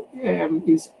do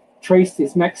is trace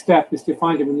his next step is to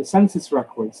find him in the census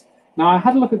records. Now, I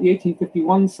had a look at the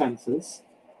 1851 census,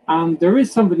 and there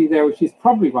is somebody there which is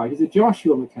probably right. He's a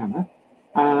Joshua McKenna,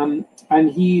 and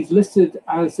he's listed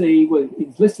as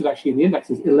he's listed actually in the index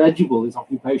as illegible, his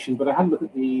occupation, but I had a look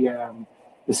at the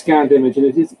the scanned image,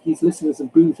 and he's listed as a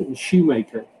boot and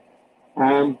shoemaker.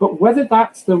 But whether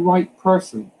that's the right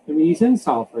person, I mean, he's in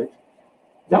Salford.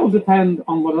 That will depend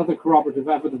on what other corroborative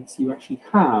evidence you actually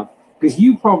have, because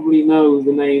you probably know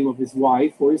the name of his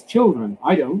wife or his children.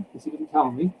 I don't, because he didn't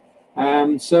tell me.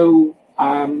 I'm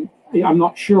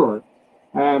not sure.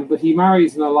 But he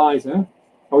marries an Eliza,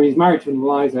 or he's married to an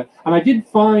Eliza. And I did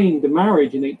find the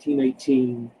marriage in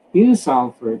 1818 in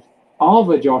Salford of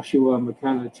a Joshua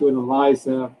McKenna to an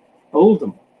Eliza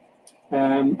Oldham.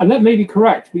 And that may be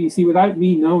correct, but you see, without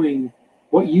me knowing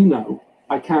what you know,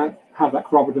 I can't have that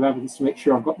corroborative evidence to make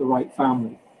sure I've got the right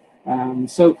family.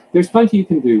 So there's plenty you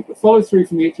can do, but follow through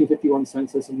from the 1851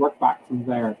 census and work back from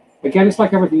there. Again, it's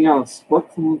like everything else.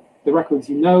 Work from the records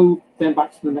you know, then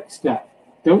back to the next step.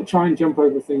 Don't try and jump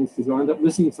over things because you'll end up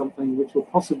missing something which will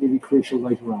possibly be crucial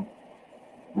later on.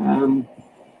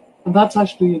 And that's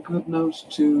actually a good note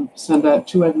to send out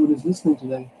to everyone who's listening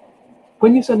today.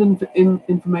 When you send in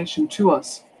information to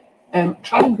us,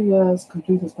 try and be as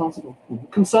complete as possible. Mm-hmm.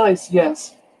 Concise,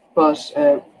 yes, but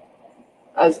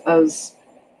as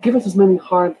give us as many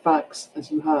hard facts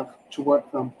as you have to work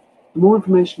from. The more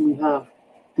information we have,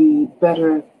 the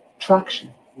better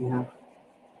traction we have.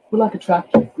 We're like a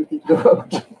tractor with the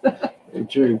road.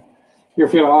 True. Here,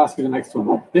 Fiona, I'll ask you the next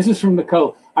one. This is from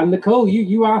Nicole. And Nicole,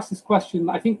 you asked this question,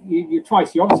 I think you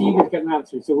twice. You're obviously eager to get an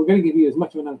answer, so we're going to give you as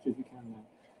much of an answer as we can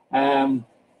now.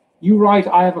 You write,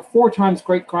 I have a 4 times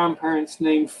great-grandparents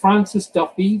named Francis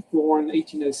Duffy, born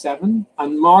 1807,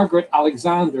 and Margaret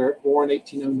Alexander, born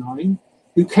 1809,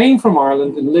 who came from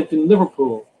Ireland and lived in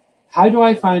Liverpool. How do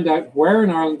I find out where in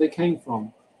Ireland they came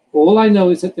from? All I know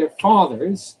is that their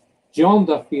fathers, John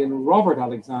Duffy and Robert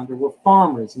Alexander, were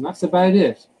farmers, and that's about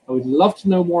it. I would love to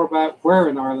know more about where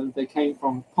in Ireland they came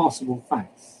from, possible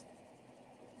facts.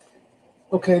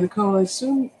 Okay, Nicole, I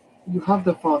assume you have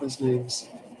their fathers' names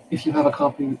if you have a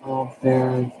copy of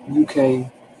their UK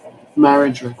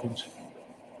marriage record.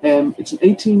 It's an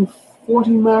 1840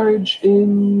 marriage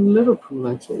in Liverpool,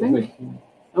 I think.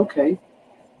 Okay.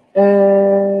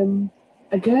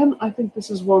 Again, I think this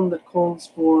is one that calls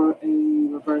for a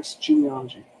reverse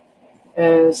genealogy.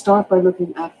 Start by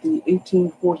looking at the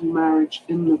 1840 marriage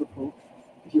in Liverpool,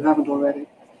 if you haven't already,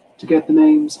 to get the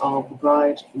names of the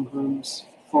bride and groom's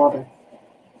father.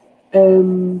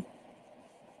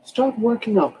 Start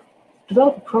working up.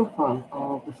 Develop a profile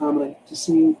of the family to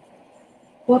see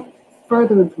what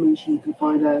further information you can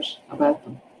find out about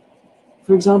them.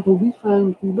 For example, we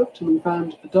looked and we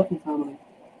found a Duffy family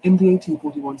in the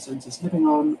 1841 census living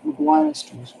on Maguire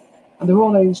Street, and they're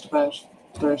all aged about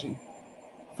 30.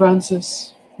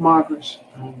 Francis, Margaret,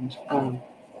 and Anne.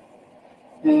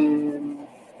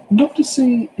 Look to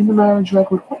see in the marriage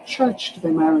record what church did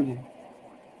they marry in,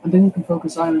 and then you can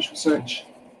focus Irish research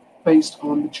based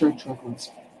on the church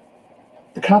records.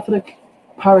 The Catholic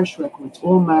parish records,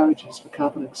 all marriages for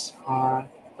Catholics, are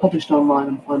published online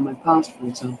on Findmypast, for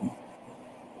example.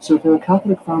 So if they're a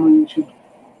Catholic family, you should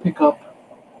pick up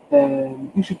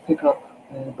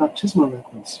baptismal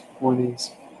records for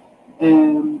these.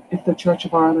 If they're Church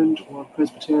of Ireland or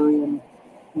Presbyterian,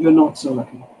 you're not so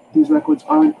lucky. These records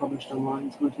aren't published online.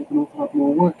 It's going to take an awful lot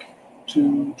more work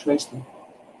to trace them.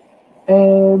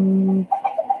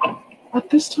 At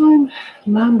this time,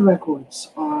 land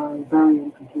records are very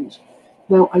incomplete.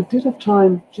 Now, I did have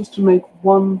time just to take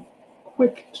one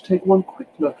quick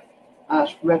look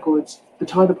at records, the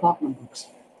Tyler Plotman books.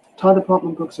 Tyler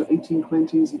Plotman books are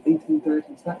 1820s and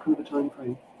 1830s, that kind of a time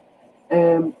frame.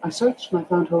 I searched and I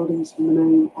found holdings in the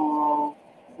name of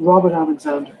Robert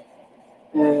Alexander.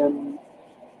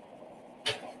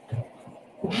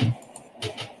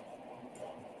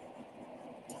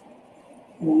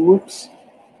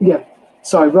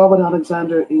 Robert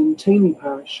Alexander in Tamey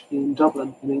Parish in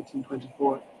Dublin in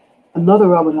 1824. Another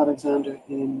Robert Alexander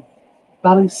in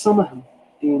Ballysummerham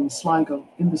in Sligo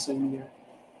in the same year,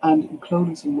 and in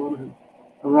Clones and Monaghan,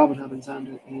 a Robert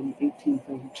Alexander in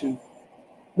 1832.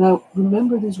 Now,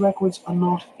 remember, these records are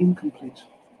not incomplete,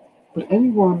 but any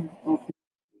one of the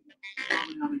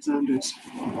Robert Alexanders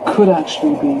could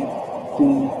actually be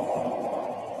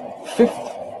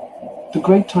the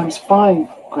great times 5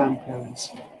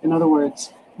 grandparents. In other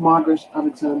words, Margaret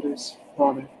Alexander's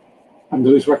father. And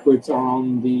those records are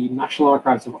on the National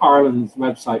Archives of Ireland's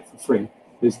website for free.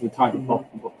 These are the type of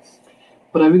books.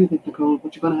 But I really think, Nicole,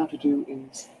 what you're going to have to do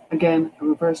is, again, a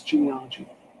reverse genealogy.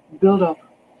 Build up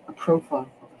a profile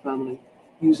of the family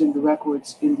using the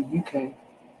records in the UK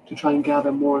to try and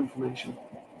gather more information.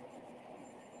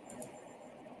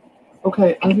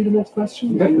 Okay, I'll read the next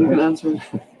question, and you can answer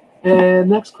it.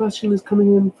 Next question is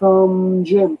coming in from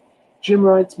Jim. Jim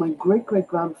writes, my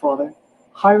great-great-grandfather,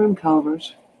 Hiram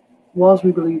Calvert, was,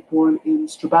 we believe, born in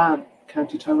Strabane,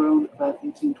 County Tyrone, about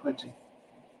 1820.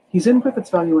 He's in Griffith's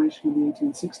valuation in the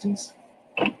 1860s.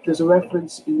 There's a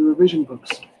reference in the revision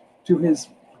books to his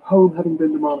home having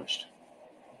been demolished.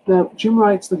 Now, Jim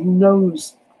writes that he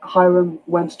knows Hiram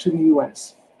went to the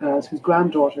US, as his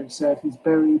granddaughter said he's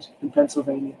buried in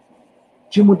Pennsylvania.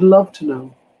 Jim would love to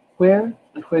know where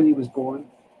and when he was born,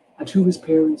 and who his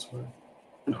parents were,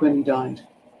 and when he died.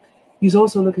 He's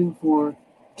also looking for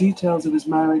details of his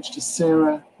marriage to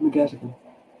Sarah McGettigan.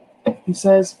 He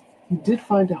says he did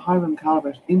find a Hiram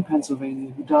Calvert in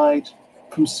Pennsylvania who died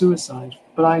from suicide,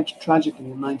 but died tragically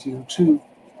in 1902,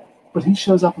 but he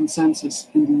shows up on census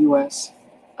in the US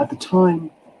at the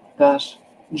time that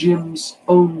Jim's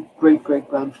own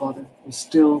great-great-grandfather was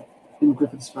still in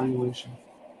Griffith's valuation.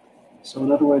 So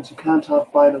in other words, you can't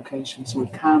have bilocation, so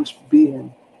it can't be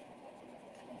him.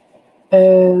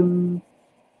 And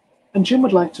Jim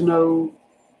would like to know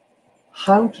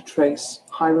how to trace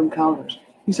Hiram Calvert.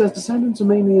 He says descendants are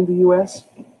mainly in the US,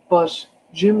 but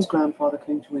Jim's grandfather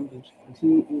came to England, and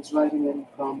he is writing in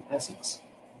from Essex.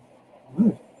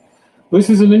 This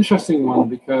is an interesting one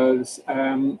because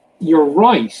you're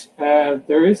right.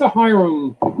 There is a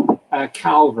Hiram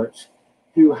Calvert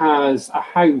who has a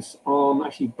house on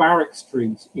actually Barrack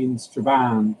Street in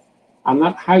Strabane, and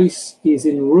that house is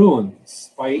in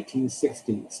ruins by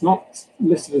 1860. It's not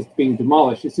listed as being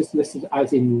demolished, it's just listed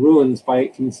as in ruins by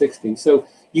 1860. So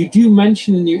you do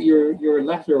mention in your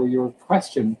letter or your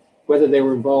question whether they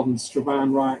were involved in the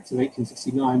Strabane riots of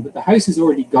 1869, but the house is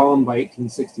already gone by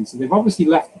 1860, so they've obviously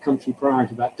left the country prior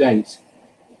to that date.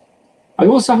 I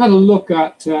also had a look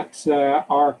at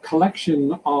our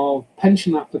collection of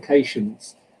pension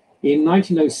applications. In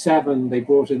 1907, they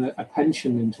brought in a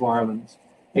pension into Ireland.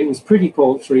 It was pretty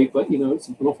paltry, but you know, it's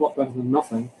an awful lot better than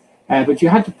nothing. But you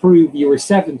had to prove you were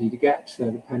 70 to get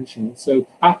the pension. So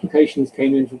applications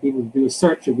came in for people to do a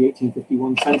search of the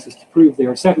 1851 census to prove they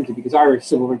are 70, because Irish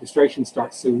civil registration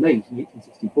starts so late in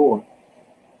 1864.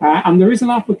 And there is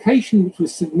an application which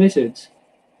was submitted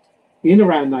in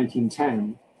around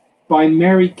 1910 by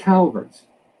Mary Calvert,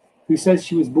 who says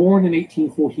she was born in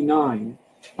 1849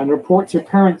 and reports her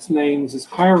parents' names as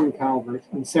Hiram Calvert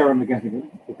and Sarah McGettigan.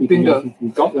 Bingo.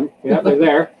 You've got them. Yeah, they're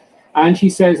there. And she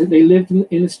says that they lived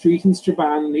in a street in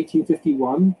Strabane in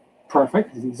 1851.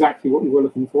 Perfect. This is exactly what we were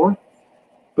looking for.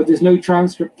 But there's no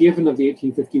transcript given of the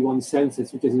 1851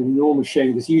 census, which is an enormous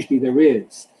shame, because usually there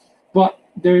is. But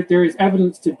there is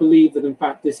evidence to believe that, in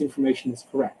fact, this information is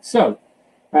correct. So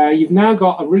you've now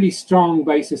got a really strong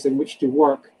basis in which to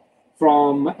work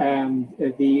from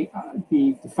the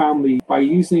family by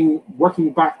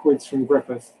working backwards from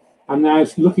Griffith, and now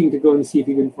looking to go and see if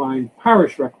you can find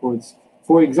parish records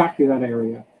for exactly that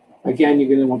area. Again, you're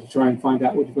going to want to try and find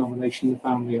out what denomination the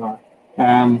family are.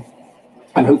 And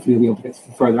hopefully you'll be able to get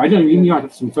further. I don't know, you might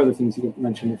have some further things you could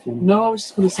mention if you... No, I was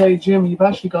just going to say, Jim, you've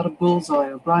actually got a bullseye,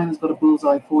 or Brian has got a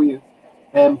bullseye for you,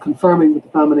 confirming that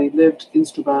the family lived in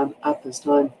Strabane at this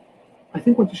time. I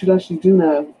think what you should actually do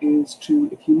now is to,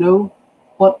 if you know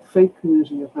what faith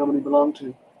community your family belonged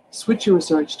to, switch your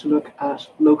research to look at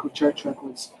local church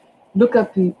records. Look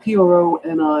at the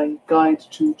PRONI Guide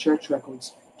to Church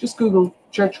Records. Just Google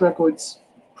Church Records,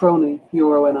 PRONI,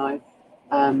 PRONI,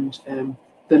 and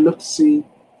then look to see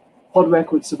what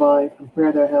records survive and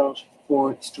where they're held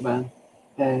for Strabane,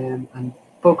 and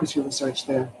focus your research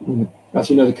there. As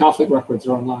you know, the Catholic records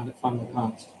are online at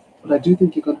Findmypast. But I do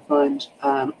think you're going to find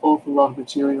an awful lot of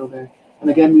material there. And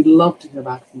again, we'd love to hear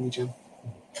back from you, Jim.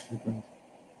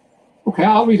 Okay,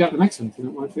 I'll read out the next one if you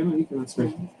don't mind, Fiona. You can answer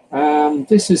it.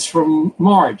 This is from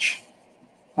Marge.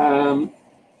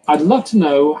 I'd love to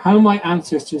know how my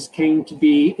ancestors came to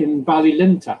be in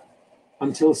Ballylinta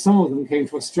until some of them came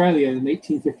to Australia in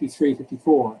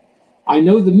 1853-54. I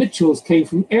know the Mitchells came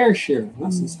from Ayrshire,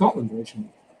 that's in Scotland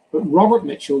originally, but Robert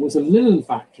Mitchell was a linen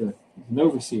factor, an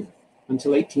overseer,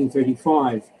 until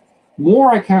 1835.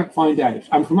 More I can't find out.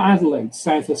 I'm from Adelaide,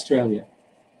 South Australia.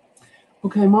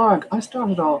 Okay, Mark, I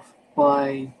started off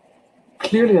by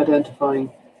clearly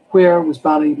identifying where was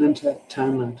Ballylinta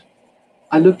townland.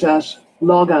 I looked at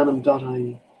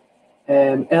loganum.ie,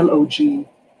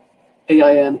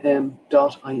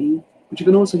 logainm.ie, but you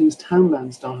can also use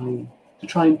townlands.ie to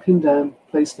try and pin down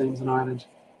place names in Ireland.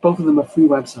 Both of them are free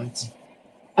websites.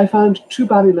 I found two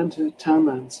Ballylinta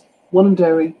townlands, one in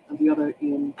Derry and the other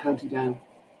in County Down.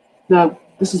 Now,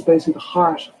 this is basically the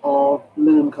heart of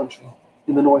linen country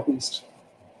in the northeast.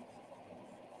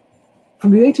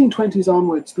 From the 1820s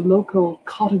onwards, the local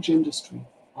cottage industry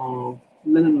of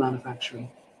linen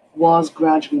manufacturing was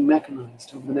gradually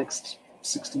mechanized over the next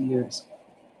 60 years.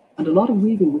 And a lot of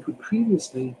weaving, which would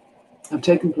previously have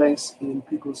taken place in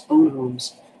people's own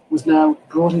homes, was now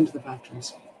brought into the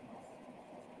factories.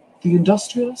 The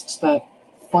industrialists that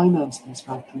financed these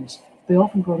factories, they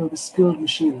often brought over skilled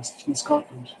machinists from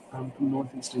Scotland and from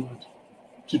northeast England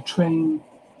to train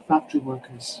factory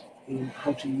workers in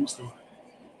how to use them.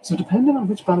 So depending on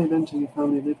which Ballybenta your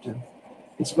family lived in,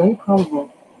 it's very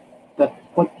probable that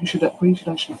where you should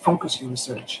actually focus your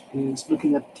research is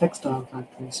looking at textile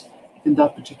factories in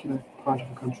that particular part of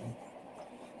the country.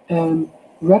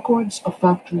 Records of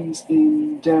factories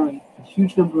in Derry, a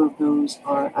huge number of those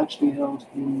are actually held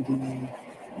in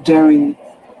the Derry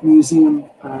Museum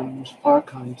and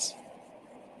Archives.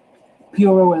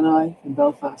 PRONI in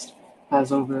Belfast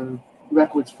has over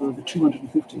records for over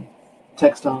 250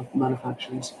 textile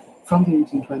manufacturers from the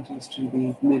 1820s to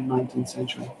the mid-19th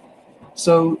century.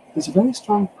 So there's a very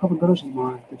strong probability,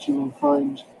 Mark, that you will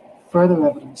find further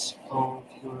evidence of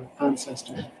your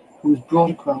ancestor who was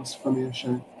brought across from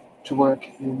Ayrshire to work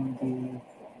in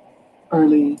the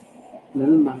early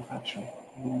linen manufacturing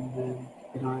in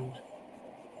Ireland.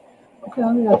 Okay,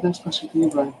 I'll read out the next question for you,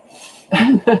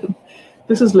 Brian.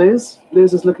 This is Liz.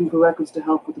 Liz is looking for records to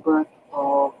help with the birth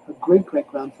of her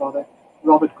great-great-grandfather,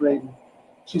 Robert Graydon.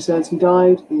 She says he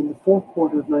died in the fourth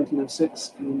quarter of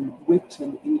 1906 in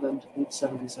Wigton, England, aged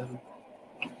 77.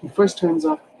 He first turns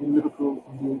up in Liverpool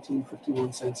in the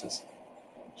 1851 census.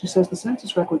 She says the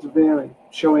census records vary,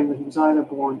 showing that he was either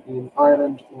born in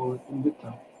Ireland or in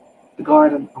Wicklow, the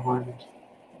Garden of Ireland.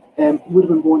 He would have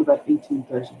been born about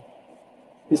 1830.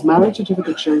 His marriage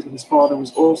certificate shows that his father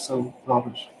was also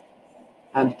Robert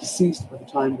and deceased by the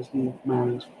time that he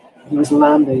married. He was a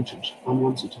land agent on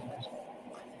one certificate.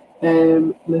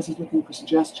 Liz is looking for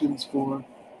suggestions for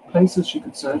places she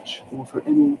could search or for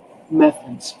any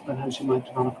methods on how she might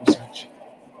develop research.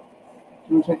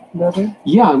 Do you want to take that in?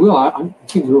 Yeah, I will. I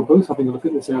think we were both having a look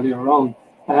at this earlier on.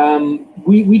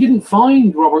 We didn't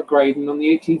find Robert Graydon on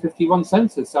the 1851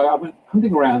 census, so I went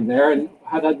hunting around there and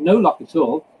had no luck at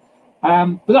all.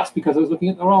 But that's because I was looking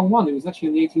at the wrong one. It was actually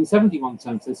in the 1871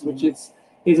 census, which is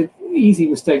an easy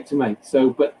mistake to make. So,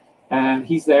 but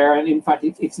he's there, and in fact,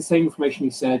 it's the same information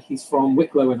you said. He's from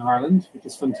Wicklow in Ireland, which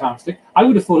is fantastic. I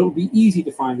would have thought it would be easy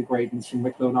to find the Graydons from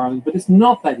Wicklow in Ireland, but it's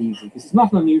not that easy. This is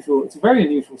not an unusual. It's a very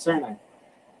unusual surname.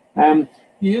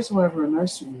 He is, however, a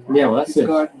nurseryman. Yeah, well, that's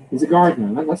it. He's a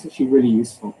gardener. That's actually really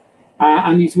useful.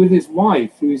 And he's with his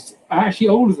wife, who's actually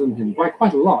older than him by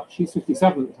quite a lot. She's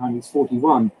 57 at the time. He's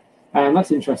 41. And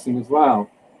that's interesting as well.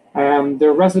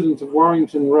 They're resident of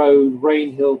Warrington Road,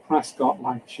 Rainhill, Prescott,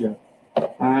 Lancashire.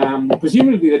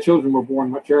 Presumably the children were born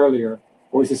much earlier,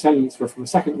 or his descendants were from a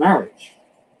second marriage.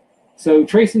 So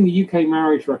tracing the UK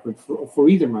marriage record for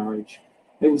either marriage,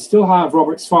 they would still have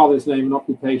Robert's father's name and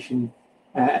occupation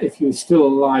if he was still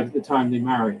alive at the time they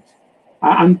married.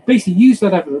 And basically use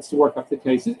that evidence to work up the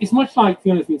case. It's much like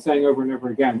Fiona's been saying over and over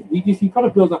again. You've got to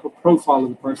build up a profile of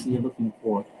the person you're looking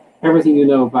for, everything you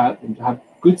know about them, to have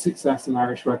good success in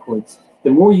Irish records.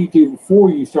 The more you do before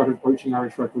you start approaching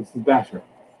Irish records, the better.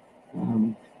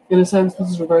 In a sense, this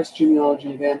is reverse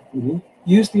genealogy again.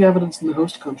 Use the evidence in the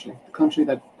host country, the country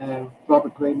that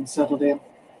Robert Graydon settled in,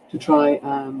 to try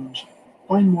and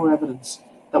find more evidence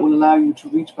that will allow you to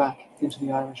reach back into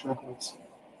the Irish records.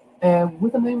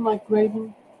 With a name like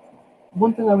Graydon,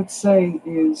 one thing I would say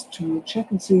is to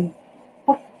check and see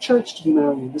what church did he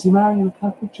marry in. Does he marry in a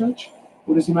Catholic church,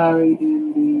 or does he marry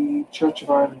in the Church of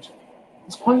Ireland?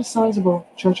 There's quite a sizable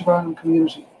Church of Ireland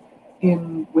community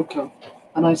in Wicklow,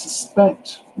 and I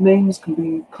suspect names can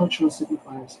be cultural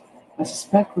signifiers. I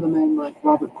suspect with a name like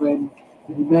Robert Graydon,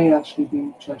 that he may actually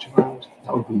be Church of Ireland.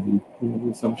 That would be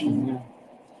the assumption, yeah.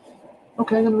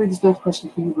 Okay, I'm going to read this next question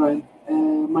for you, Brian.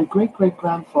 My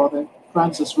great-great-grandfather,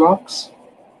 Francis Rocks,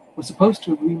 was supposed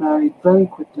to have remarried very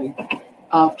quickly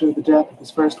after the death of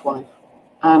his first wife,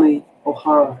 Annie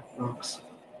O'Hara Rocks.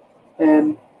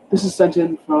 This is sent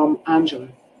in from Angela.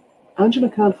 Angela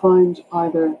can't find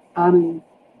either Annie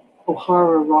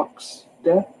O'Hara Rocks'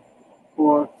 death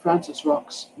or Francis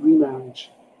Rocks'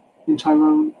 remarriage in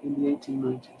Tyrone in the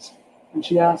 1890s. And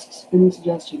she asks, any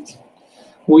suggestions?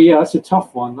 Well, yeah, that's a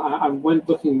tough one. I went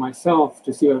looking myself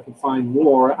to see if I could find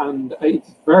more, and it's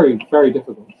very, very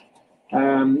difficult.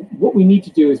 What we need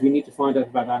to do is we need to find out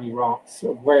about Annie Rocks,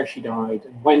 where she died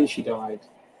and when she died.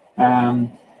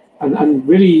 And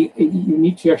really, you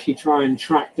need to actually try and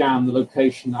track down the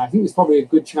location. I think there's probably a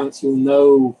good chance you'll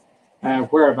know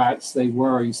whereabouts they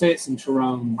were. You say it's in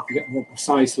Tyrone, you get a more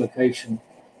precise location.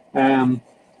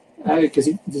 Because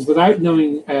without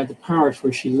knowing the parish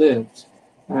where she lived,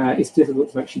 it's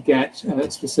difficult to actually get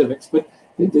specifics, but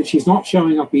she's not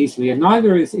showing up easily, and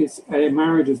neither is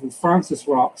marriages with Francis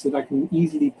Rocks that I can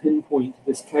easily pinpoint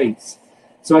this case.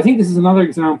 So I think this is another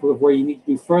example of where you need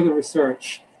to do further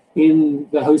research in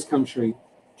the host country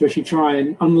to actually try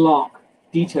and unlock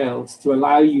details to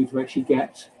allow you to actually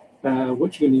get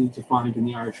what you're going to need to find in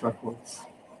the Irish records.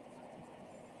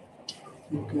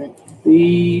 Okay.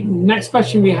 The next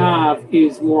question we have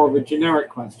is more of a generic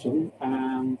question.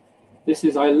 This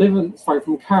is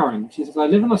from Karen. She says, I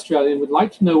live in Australia and would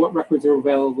like to know what records are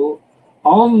available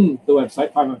on the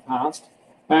website Findmypast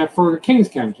for Kings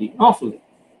County, Offaly.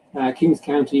 Kings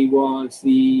County was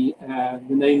the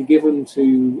name given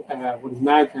to what is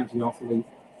now County Offaly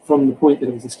from the point that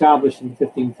it was established in the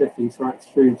 1550s right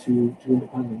through to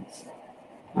independence.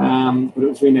 But it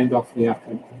was renamed Offaly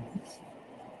after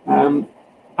independence.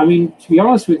 I mean, to be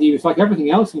honest with you, it's like everything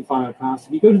else in Findmypast.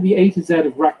 If you go to the A to Z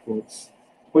of records,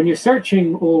 when you're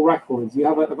searching all records, you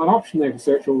have an option there to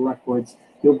search all records.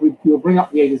 You'll bring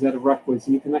up the A to Z of records,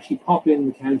 and you can actually pop in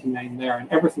the county name there,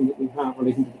 and everything that we have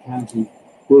relating to the county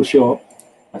will show up.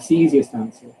 That's the easiest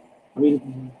answer. I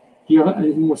mean, do you have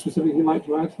anything more specific you'd like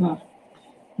to add to that?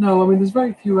 No, I mean, there's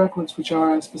very few records which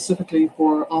are specifically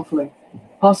for Offaly.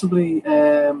 Possibly,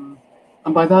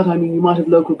 and by that I mean you might have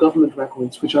local government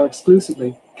records which are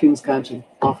exclusively Kings County,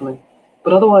 Offaly.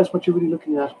 But otherwise, what you're really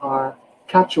looking at are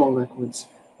catch-all records,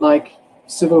 like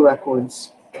civil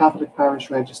records, Catholic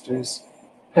parish registers,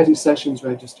 petty sessions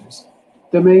registers.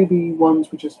 There may be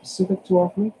ones which are specific to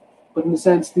Offaly, but in a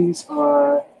sense, these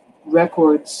are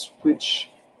records which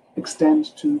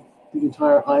extend to the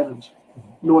entire island,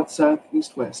 north, south,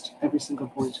 east, west, every single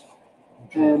point.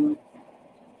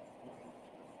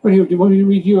 Well, do you want me to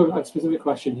read you a specific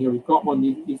question here? We've got one,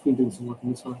 you've been doing some work on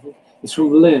this one. It's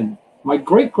from Lynn. My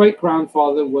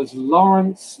great-great-grandfather was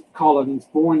Lawrence Collins,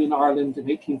 born in Ireland in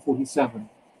 1847.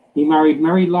 He married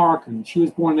Mary Larkin. She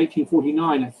was born in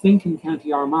 1849, I think in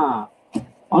County Armagh.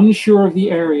 Unsure of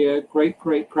the area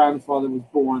great-great-grandfather was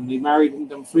born. They married in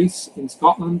Dumfries in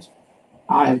Scotland.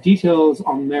 I have details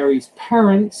on Mary's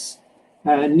parents,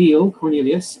 Neil,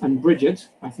 Cornelius, and Bridget,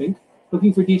 I think.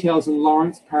 Looking for details on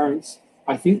Lawrence's parents.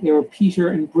 I think they were Peter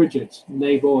and Bridget,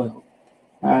 née Boyle.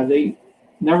 They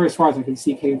never, as far as I can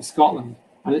see, came to Scotland,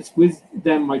 and it's with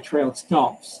them my trail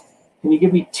stops. Can you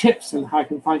give me tips on how I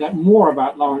can find out more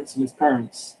about Lawrence and his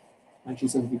parents? And she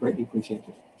says it'd be greatly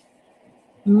appreciated.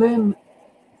 Lynn,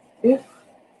 if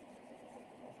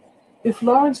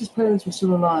Lawrence's parents were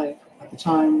still alive at the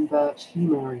time that he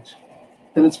married,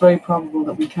 then it's very probable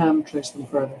that we can trace them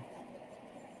further.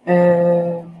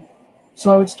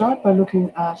 So I would start by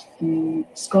looking at the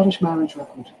Scottish marriage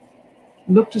record.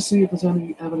 Look to see if there's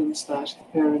any evidence that the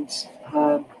parents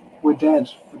were dead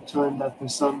at the time that their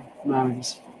son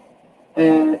marries.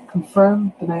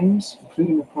 Confirm the names,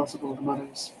 including if possible the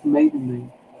mother's maiden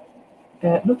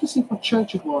name. Look to see what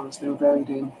church it was they were buried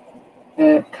in.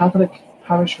 Catholic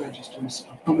parish registers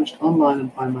are published online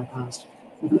in Findmypast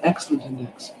with an excellent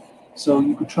index. So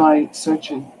you could try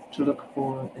searching to look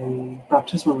for a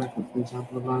baptismal record, for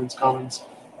example, of Lawrence Collins,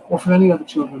 or for any other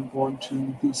children born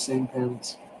to these same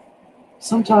parents.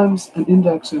 Sometimes an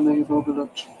indexer may have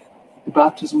overlooked the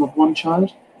baptism of one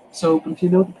child, but if you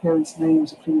know the parents'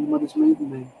 names, including the mother's maiden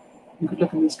name, you could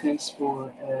look in this case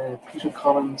for Peter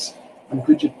Collins and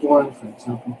Bridget Boyle, for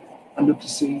example, and look to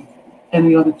see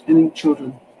any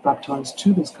children baptized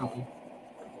to this couple.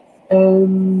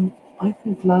 I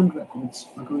think land records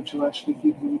are going to actually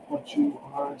give you what you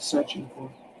are searching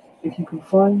for. If you can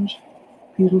find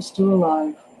Peter still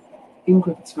alive in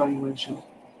Griffith's valuation,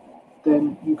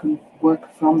 then you can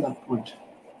work from that point.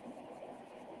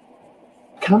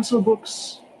 Council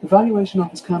books, the Valuation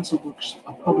Office council books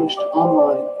are published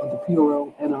online on the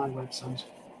PRO-NI website.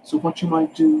 So what you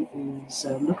might do is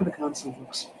look at the council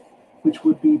books, which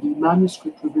would be the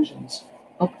manuscript revisions,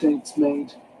 updates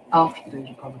made after the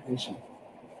date of publication.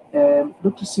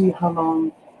 Look to see how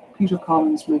long Peter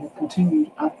Collins may have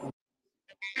continued at them.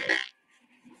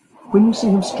 When you see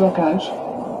him struck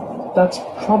out, that's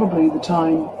probably the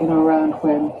time in or around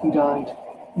when he died.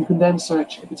 You can then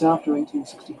search, if it's after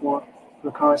 1864, for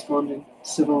a corresponding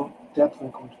civil death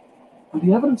record. And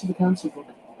the evidence of the council book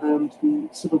and the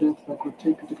civil death record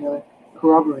taken together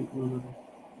corroborate one another.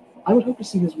 I would hope to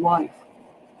see his wife,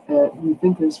 who we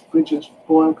think is Bridget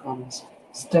Boyle Collins,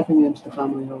 stepping into the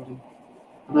family holding.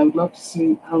 And I would love to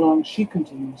see how long she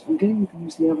continues. And again, you can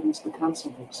use the evidence of the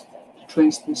council books to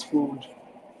trace this forward.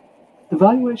 The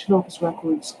Valuation Office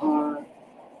records are,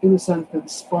 in a sense, they're the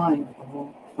spine of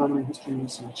all family history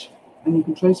research. And you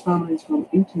can trace families from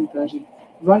 1830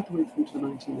 right the way through to the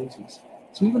 1980s.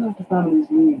 So even after families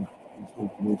leave,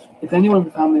 if anyone in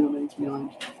the family remains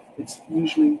behind, it's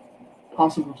usually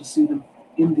possible to see them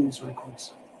in these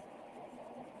records.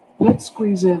 Let's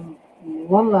squeeze in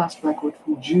one last record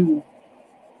from June.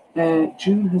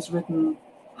 June has written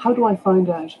How do I find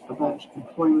out about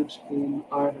employment in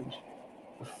Ireland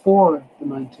before the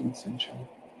 19th century?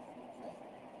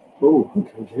 Oh,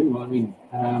 okay. Well, I mean,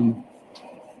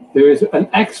 there is an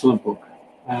excellent book,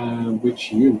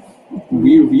 which you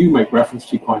make reference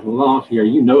to quite a lot here.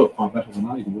 You know it far better than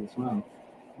I do as well.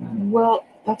 Well,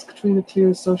 that's Katrina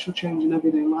Clear's Social Change in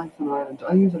Everyday Life in Ireland.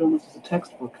 I use it almost as a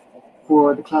textbook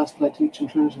for the class that I teach in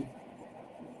Trinity.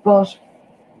 But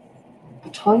the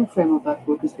time frame of that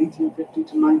book is 1850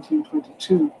 to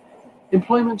 1922.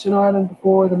 Employment in Ireland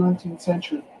before the 19th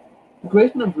century. A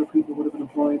great number of people would have been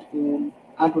employed in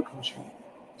agriculture.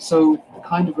 So the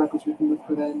kind of records we can look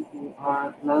for then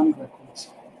are land records.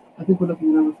 I think we're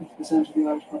looking at over 50% of the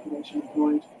Irish population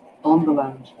employed on the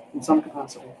land in some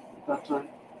capacity at that time.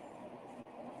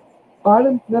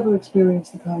 Ireland never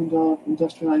experienced the kind of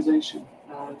industrialisation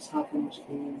as happened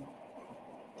in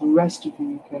the rest of the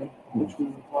UK, which we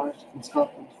were part in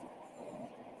Scotland.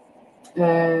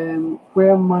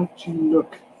 Where might you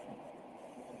look?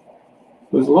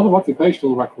 There's a lot of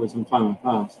occupational records in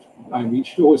Findmypast, and we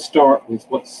should always start with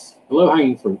what's the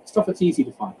low-hanging fruit, stuff that's easy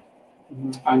to find,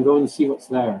 and go and see what's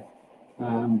there.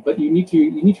 But you need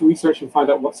to research and find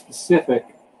out what specific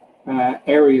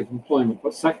area of employment,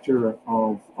 what sector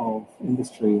of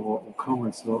industry or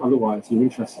commerce or otherwise you're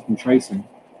interested in tracing,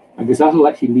 because that'll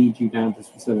actually lead you down to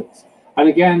specifics. And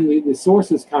again, the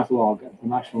sources catalogue at the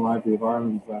National Library of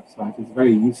Ireland's website is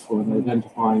very useful in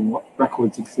identifying what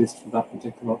records exist for that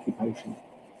particular occupation.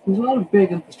 There's a lot of big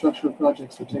infrastructural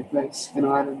projects that take place in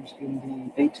Ireland in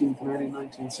the 18th and early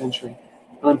 19th century.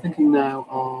 And I'm thinking now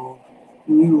of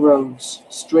new roads,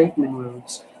 straightening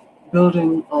roads,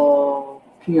 building of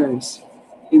piers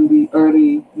in the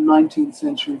early 19th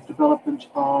century, development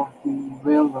of the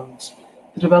railroads,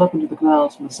 the development of the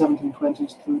canals from the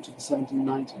 1720s through to the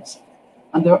 1790s.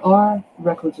 And there are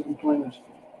records of employment,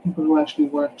 people who actually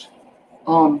worked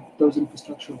on those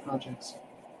infrastructural projects.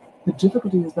 The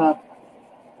difficulty is that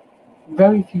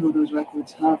very few of those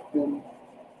records have been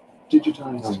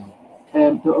digitized.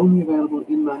 They're only available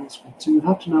in manuscript. So you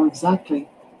have to know exactly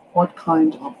what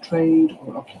kind of trade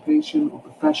or occupation or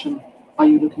profession are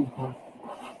you looking for.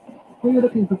 When you're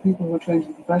looking for people who are trained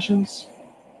in professions,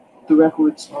 the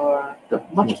records are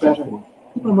much better.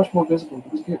 People are much more visible,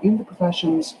 because if you're in the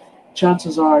professions,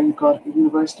 chances are you've got a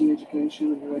university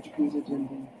education and you're educated in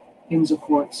the Inns of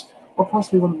Courts, or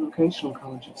possibly one of the vocational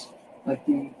colleges, like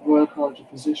the Royal College of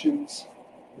Physicians,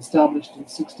 established in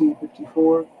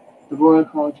 1654, the Royal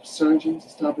College of Surgeons,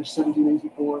 established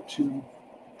 1784 to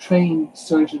train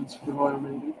surgeons for the Royal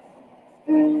Navy.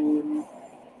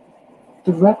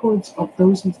 The records of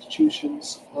those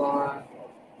institutions are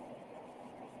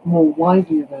more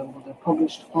widely available. They're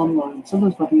published online,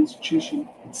 sometimes by the institution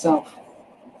itself.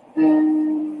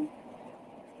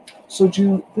 So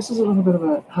June, this is a little bit of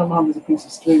a how long is a piece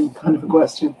of string kind of a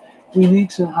question. We need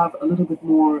to have a little bit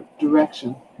more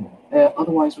direction.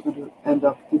 Otherwise we're going to end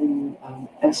up giving you an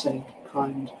essay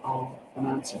kind of an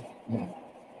answer.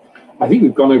 I think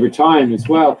we've gone over time as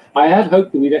well. I had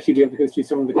hoped that we'd actually be able to go through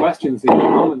some of the questions and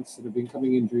comments that have been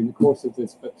coming in during the course of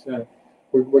this, but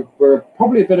we're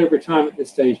probably a bit over time at this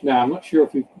stage now. I'm not sure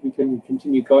if we can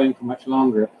continue going for much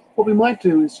longer. What we might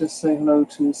do is just say hello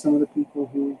to some of the people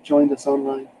who joined us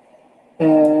online.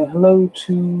 Hello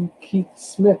to Keith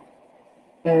Smith.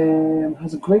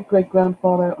 Has a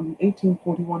great-great-grandfather on the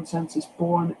 1841 census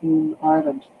born in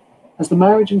Ireland. Has the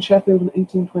marriage in Sheffield in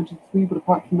 1823, but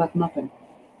apart from that, nothing.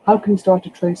 How can he start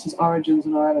to trace his origins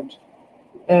in Ireland?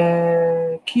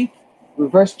 Keith,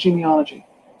 reverse genealogy.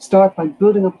 Start by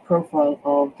building up a profile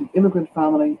of the immigrant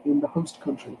family in the host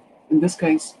country, in this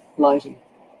case, Blighty.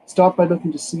 Start by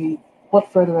looking to see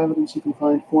what further evidence you can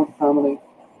find for the family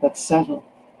that's settled.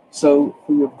 So,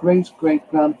 for your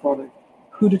great-great-grandfather,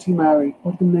 who did he marry?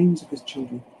 What are the names of his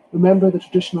children? Remember the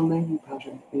traditional naming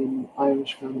pattern in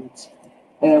Irish families.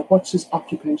 What's his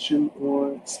occupation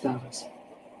or status?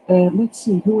 Let's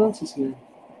see, who else is here?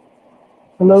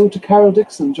 Hello to Carol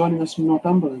Dixon, joining us from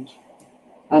Northumberland,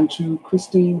 and to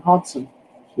Christine Hodson.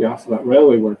 She asked about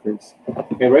railway workers.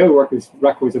 Okay, railway workers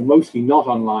records are mostly not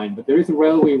online, but there is a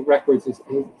railway records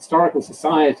historical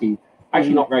society,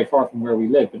 actually not very far from where we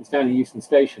live, but it's down in Euston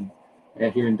Station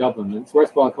here in Dublin, and it's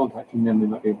worthwhile contacting them. They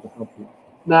might be able to help you.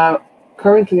 Now,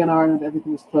 currently in Ireland,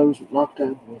 everything is closed with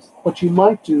lockdown. Yes. What you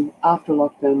might do after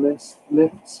lockdown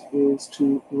lifts is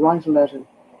to write a letter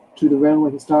to the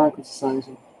Railway Historical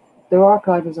Society. Their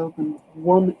archive is open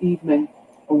one evening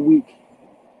a week.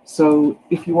 So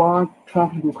if you are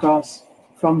travelling across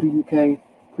from the UK,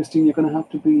 Christine, you're going to have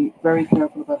to be very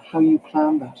careful about how you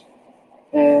plan that.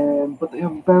 But they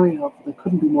are very helpful. They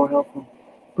couldn't be more helpful.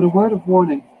 But a word of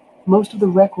warning, most of the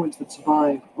records that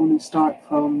survive only start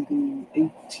from the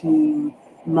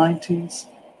 1890s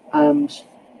and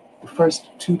the first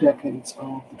 2 decades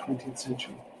of the 20th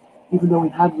century. Even though we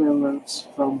had railroads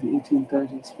from the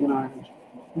 1830s in Ireland,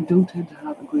 we don't tend to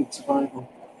have a great survival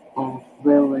of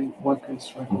railway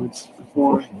workers' records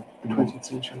before the 20th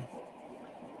century.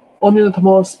 Onion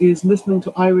Thomas is listening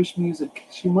to Irish music.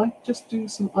 She might just do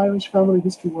some Irish family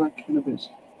history work in a bit.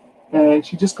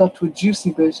 She just got to a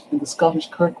juicy bit in the Scottish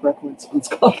Kirk records on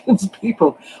Scotland's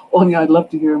people. Anya, I'd love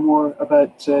to hear more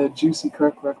about juicy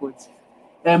Kirk records.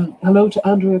 Hello to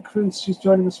Andrea Cruz. She's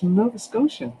joining us from Nova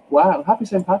Scotia. Wow, happy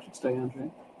St. Patrick's Day,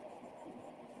 Andrea.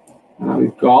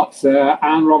 We've got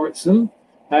Anne Robertson.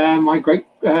 My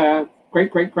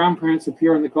great-great-grandparents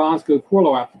appear in the Glasgow Poor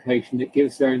Law application that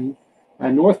gives their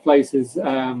North Places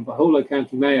Bahola,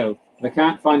 County Mayo. But I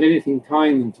can't find anything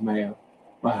tying them to Mayo.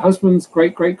 My husband's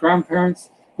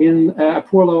great-great-grandparents in a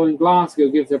Poor Law in Glasgow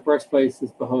give their birthplace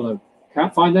as Bahola.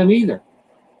 Can't find them either.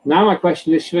 Now my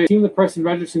question is, should I assume the person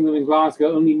registering them in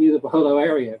Glasgow only knew the Bahola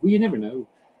area? Well, you never know.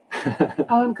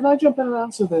 Can I jump in and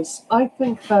answer this? I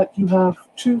think that you have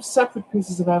 2 separate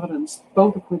pieces of evidence,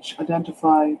 both of which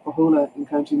identify Bahola in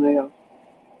County Mayo.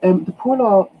 The Poor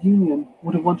Law Union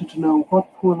would have wanted to know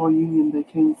what Poor Law Union they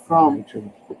came from.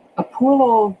 A Poor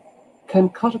Law can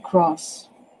cut across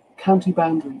county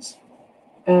boundaries.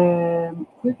 Where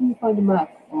can you find a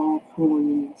map of Poor Law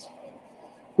Unions?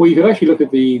 Well, you could actually look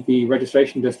at the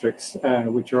registration districts,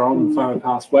 which are on the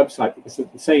Findmypast website, because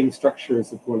it's the same structure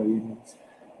as the Poor Law Unions.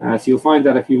 So you'll find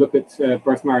that if you look at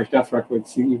birth, marriage, death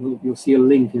records, you'll see a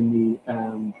link in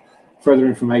the further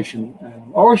information.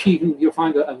 Or actually you'll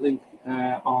find a link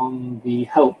on the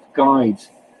help guide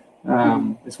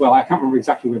as well. I can't remember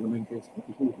exactly where the link is,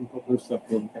 but we can put those stuff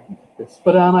in this.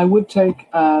 But Anne, I would take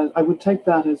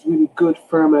that as really good,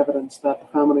 firm evidence that the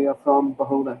family are from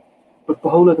Bahola. But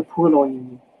Bahola, the Poor Law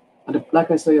Union, and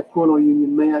like I say, a Poor Law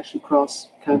Union may actually cross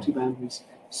county boundaries.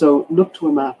 So look to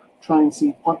a map, try and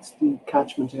see what's the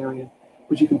catchment area,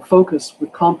 but you can focus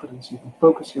with confidence. You can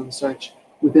focus your research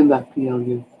within that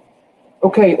PLU.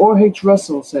 Okay, R.H.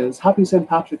 Russell says, happy St.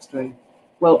 Patrick's Day.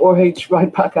 Well, R.H.,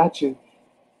 right back at you.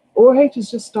 R.H.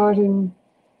 is just starting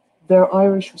their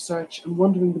Irish research and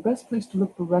wondering the best place to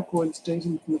look for records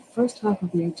dating from the first half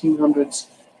of the 1800s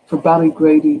for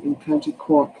Ballygrady in County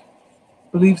Cork.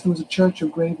 Believes there was a church or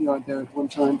graveyard there at one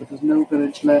time, but there's no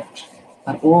village left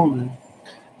at all now.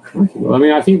 Well, I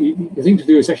mean, I think the thing to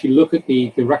do is actually look at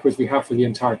the records we have for the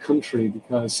entire country,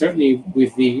 because certainly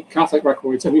with the Catholic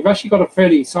records, and we've actually got a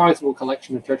fairly sizable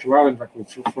collection of Church of Ireland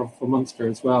records for Munster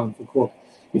as well and for Cork.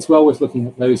 It's well worth looking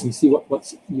at those and see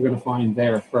what you're going to find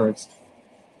there first.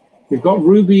 We've got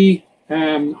Ruby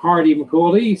Hardy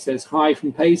Macaulay says hi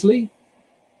from Paisley.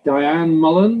 Diane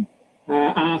Mullen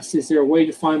asks, is there a way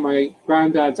to find my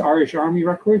granddad's Irish Army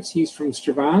records? He's from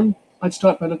Strabane. I'd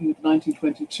start by looking at the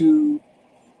 1922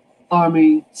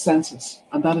 Army census,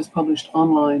 and that is published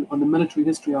online on the Military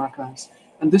History Archives.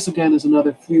 And this again is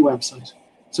another free website.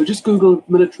 So just Google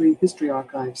Military History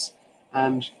Archives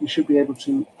and you should be able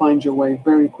to find your way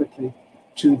very quickly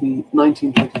to the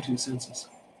 1922 census.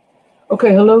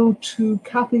 Okay, hello to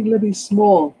Kathy Libby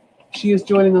Small. She is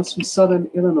joining us from Southern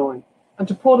Illinois. And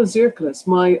to Paula Zirklis,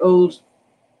 my old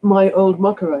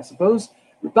mucker, I suppose.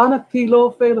 Banach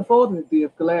Lo Féile Fódra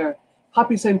of Galer.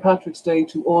 Happy St. Patrick's Day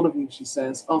to all of you, she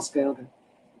says. Oscailga.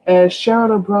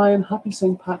 Cheryl O'Brien, happy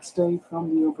St. Pat's Day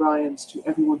from the O'Briens to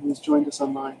everyone who has joined us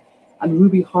online. And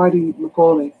Ruby Hardy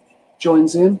Macaulay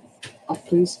joins in. Up,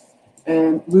 please.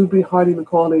 Ruby Hardy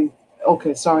Macaulay,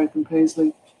 okay, sorry, from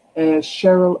Paisley.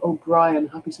 Cheryl O'Brien,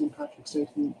 happy St. Patrick's Day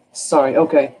to you. Sorry,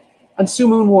 okay. And Sue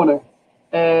Moon Warner,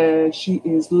 she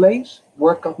is late.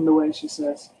 Work got in the way, she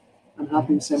says. And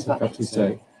happy St. Patrick's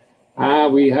Day.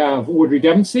 We have Audrey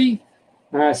Dempsey.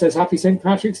 Says, happy St.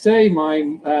 Patrick's Day.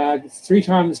 My 3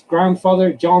 times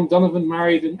grandfather, John Donovan,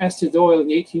 married an Esther Doyle in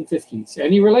the 1850s.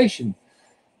 Any relation?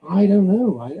 I don't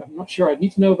know. I'm not sure. I'd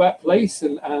need to know about place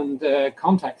and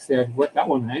contacts there to work that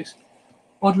one out.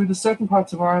 Audrey, there's certain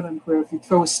parts of Ireland where if you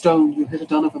throw a stone, you hit a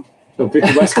Donovan. So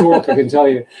particularly West Cork, I can tell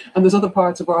you. And there's other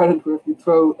parts of Ireland where if you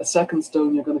throw a second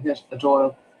stone, you're going to hit a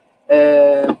Doyle.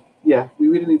 Yeah, we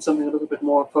really need something a little bit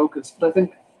more focused. But I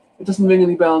think it doesn't ring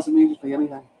any bells immediately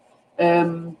anyhow.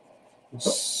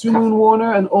 Simone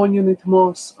Warner and Anya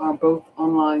Nitamos are both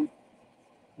online.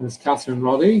 There's Catherine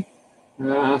Roddy.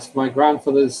 Asked, my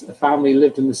grandfather's family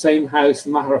lived in the same house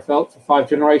in Maharafelt for 5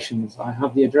 generations. I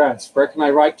have the address. Where can I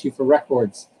write to for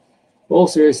records?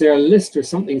 Also, is there a list or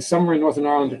something somewhere in Northern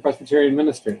Ireland of Presbyterian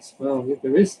ministers? Well,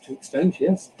 there is to extent,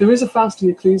 yes. There is a Fasti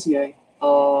Ecclesiae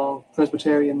of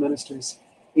Presbyterian ministers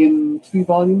in 3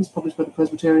 volumes published by the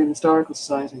Presbyterian Historical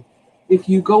Society. if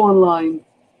you go online,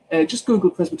 just Google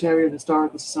Presbyterian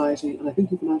Historical Society, and I think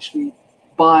you can actually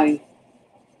buy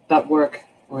that work,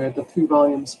 or the 3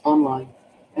 volumes online,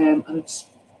 and it's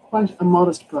quite a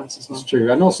modest price as well. It's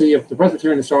true, and also the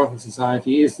Presbyterian Historical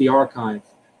Society is the archive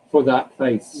for that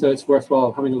faith, so it's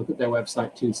worthwhile having a look at their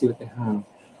website to see what they have.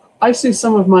 I see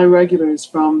some of my regulars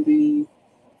from the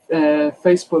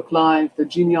Facebook Live, the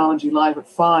Genealogy Live at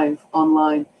 5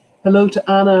 online. Hello to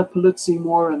Anna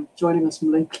Paluzzi-Moran, joining us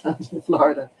from Eneclann in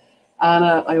Florida.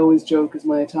 Anna, I always joke, is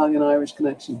my Italian-Irish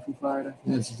connection from Florida.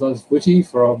 Yes, Liz Whitty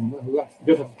from a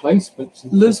bit of a place, but...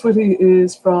 Liz Whitty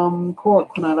is from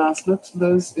Cork when I last looked.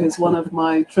 Liz is one of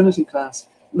my Trinity class.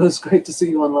 Liz, great to see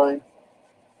you online.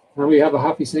 And we have a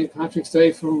happy St. Patrick's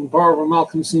Day from Barbara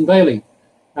Malcolmson Bailey.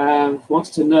 Wants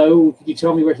to know, could you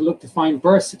tell me where to look to find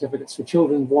birth certificates for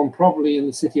children born probably in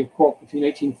the city of Cork between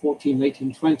 1814 and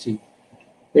 1820?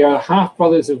 They are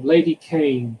half-brothers of Lady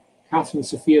Kane, Catherine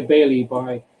Sophia Bailey,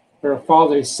 by her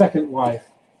father's second wife.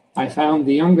 I found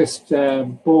the youngest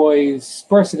boy's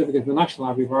birth certificate in the National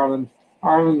Library of Ireland,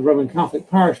 Ireland Roman Catholic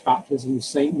Parish Baptism,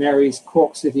 St. Mary's,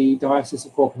 Cork City, Diocese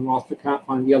of Cork and Ross, but can't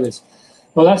find the others.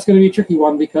 Well, that's going to be a tricky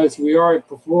one because we are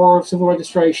before civil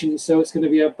registration, so it's going to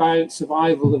be about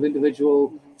survival of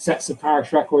individual sets of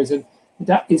parish records, and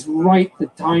that is right the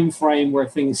time frame where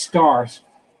things start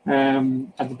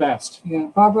at the best. Yeah,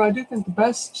 Barbara, I do think the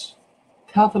best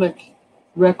Catholic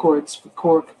records for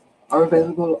Cork are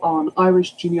available on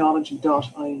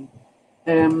irishgenealogy.ie.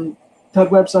 That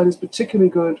website is particularly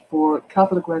good for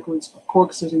Catholic records of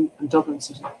Cork City and Dublin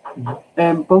City.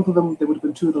 Both of them, they would have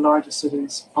been 2 of the largest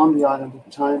cities on the island at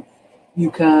the time.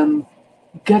 You can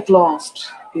get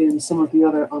lost in some of the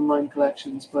other online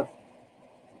collections, but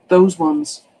those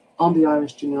ones on the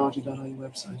irishgenealogy.ie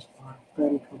website are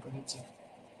fairly comprehensive.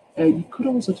 You could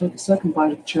also take a second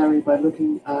bite of the cherry by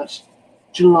looking at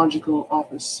Genealogical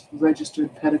Office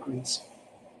registered pedigrees.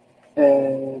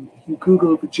 If you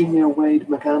Google Virginia Wade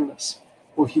McCandless,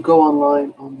 or if you go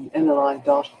online on the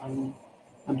nli.ie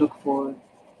and look for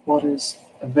what is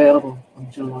available on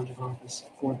the Genealogical Office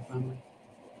for the family.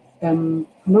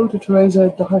 Hello to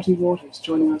Teresa Doherty Waters,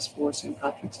 joining us for St.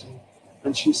 Patrick's Day,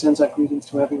 and she sends out greetings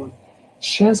to everyone.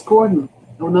 Shez Gordon,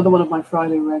 another one of my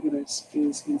Friday regulars,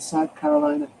 is in South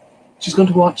Carolina. She's going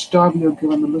to watch Darby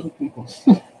O'Gill and the Little People,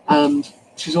 and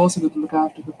she's also going to look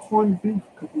after the corned beef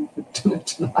cooking for dinner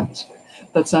tonight.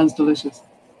 That sounds delicious.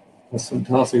 That's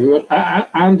fantastic. We've got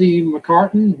Andy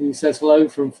McCartan, who says hello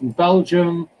from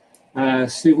Belgium.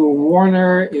 Sue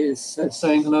Warner is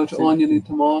saying hello to Anya and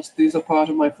Tomas. These are part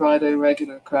of my Friday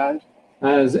regular crowd.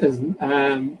 As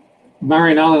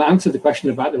Marion Allen answered the question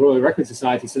about the Royal Record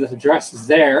Society, so that address is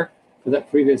there for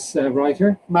that previous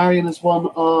writer. Marion is one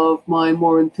of my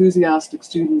more enthusiastic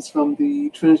students from the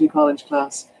Trinity College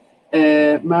class.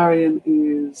 Marion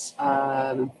is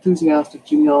an enthusiastic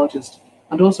genealogist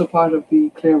and also part of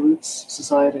the Clare Roots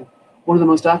Society, one of the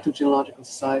most active genealogical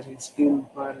societies in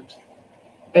Ireland.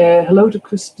 Hello to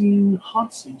Christine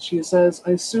Hodson. She says,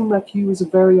 I assume that Hugh is a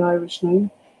very Irish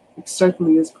name. It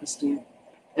certainly is, Christine,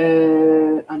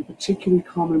 and particularly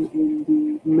common in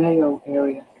the Mayo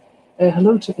area.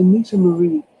 Hello to Anita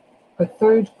Marie. Her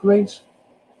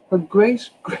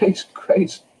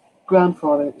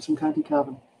great-great-great-grandfather is from County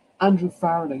Cavan. Andrew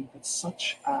Farrelly, that's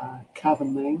such a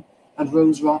Cavan name, and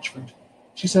Rose Rochford.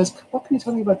 She says, what can you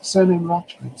tell me about the surname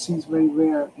Rochford? It seems very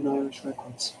rare in Irish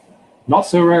records. Not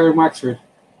so rare in Wexford.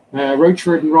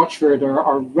 Rochford and Rochford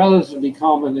are relatively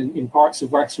common in parts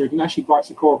of Wexford and actually parts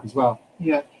of Cork as well.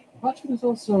 Yeah, Rochford is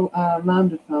also a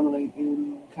landed family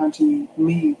in County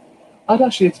Meath. I'd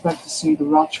actually expect to see the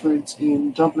Rochfords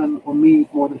in Dublin or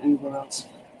Meath more than anywhere else.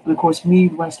 And of course,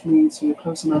 Meath, Westmeath, so you're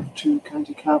close enough to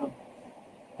County Cavan.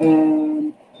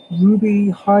 Ruby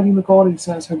Hardy McCauley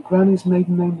says her granny's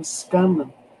maiden name was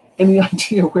Scanlon. Any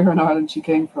idea where in Ireland she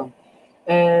came from?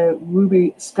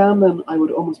 Ruby Scanlon, I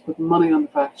would almost put money on the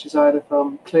fact she's either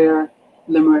from Clare,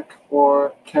 Limerick,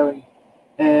 or Kerry.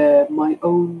 My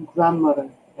own grandmother,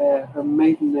 her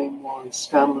maiden name was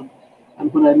Scanlon.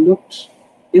 And when I looked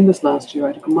in this last year,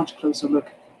 I took a much closer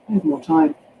look. I had more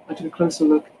time. I took a closer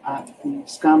look at the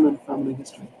Scanlon family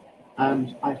history.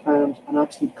 And I found an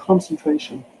absolute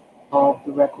concentration of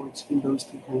the records in those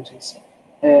 3 counties.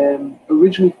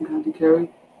 Originally from County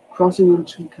Kerry, crossing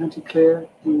into County Clare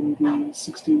in the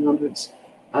 1600s,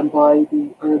 and by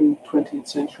the early 20th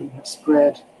century have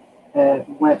spread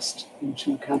west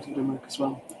into County Limerick as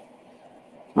well.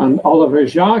 And Oliver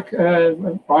Jacques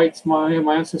writes, my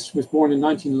ancestor was born in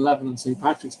 1911 on St.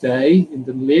 Patrick's Day in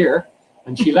Dunleer,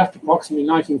 and she left approximately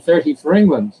 1930 for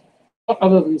England. What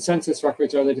other than census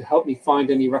records are there to help me find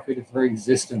any record of her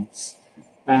existence?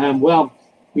 Well,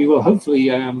 we will hopefully,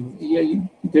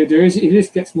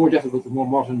 it gets more difficult the more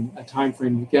modern a time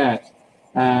frame you get.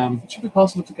 It should be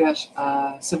possible to get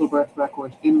a civil birth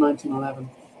record in 1911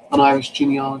 on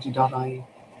irishgenealogy.ie.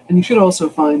 And you should also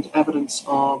find evidence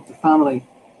of the family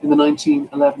in the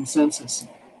 1911 census.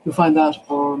 You'll find that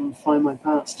on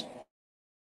Findmypast.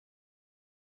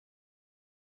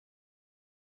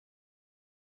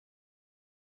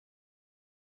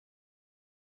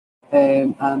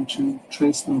 And to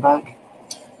trace them back.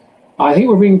 I think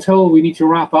we're being told we need to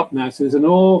wrap up now. So there's an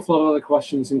awful lot of other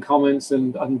questions and comments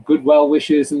and good well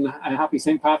wishes and happy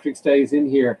St. Patrick's Day is in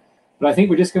here. But I think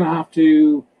we're just going to have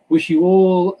to wish you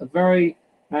all a very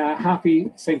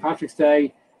happy St. Patrick's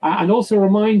Day. And also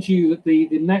remind you that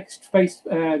the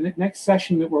next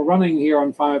session that we're running here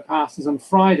on Findmypast is on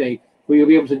Friday, where you'll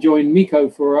be able to join Miko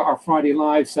for our Friday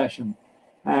live session.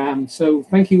 So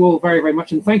thank you all very, very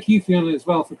much. And thank you, Fiona, as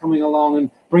well, for coming along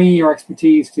and bringing your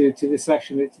expertise to this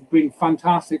session. It's been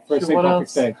fantastic for St.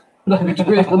 Patrick's Day. What else would I be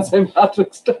doing on St.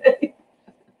 Patrick's Day?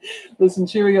 Listen,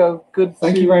 cheerio. Good.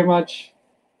 Thank you very much.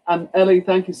 And Ellie,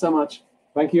 thank you so much.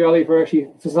 Thank you, Ellie, for actually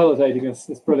facilitating us.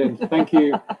 It's brilliant. Thank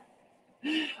you.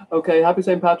 Okay, happy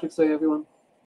St. Patrick's Day, everyone.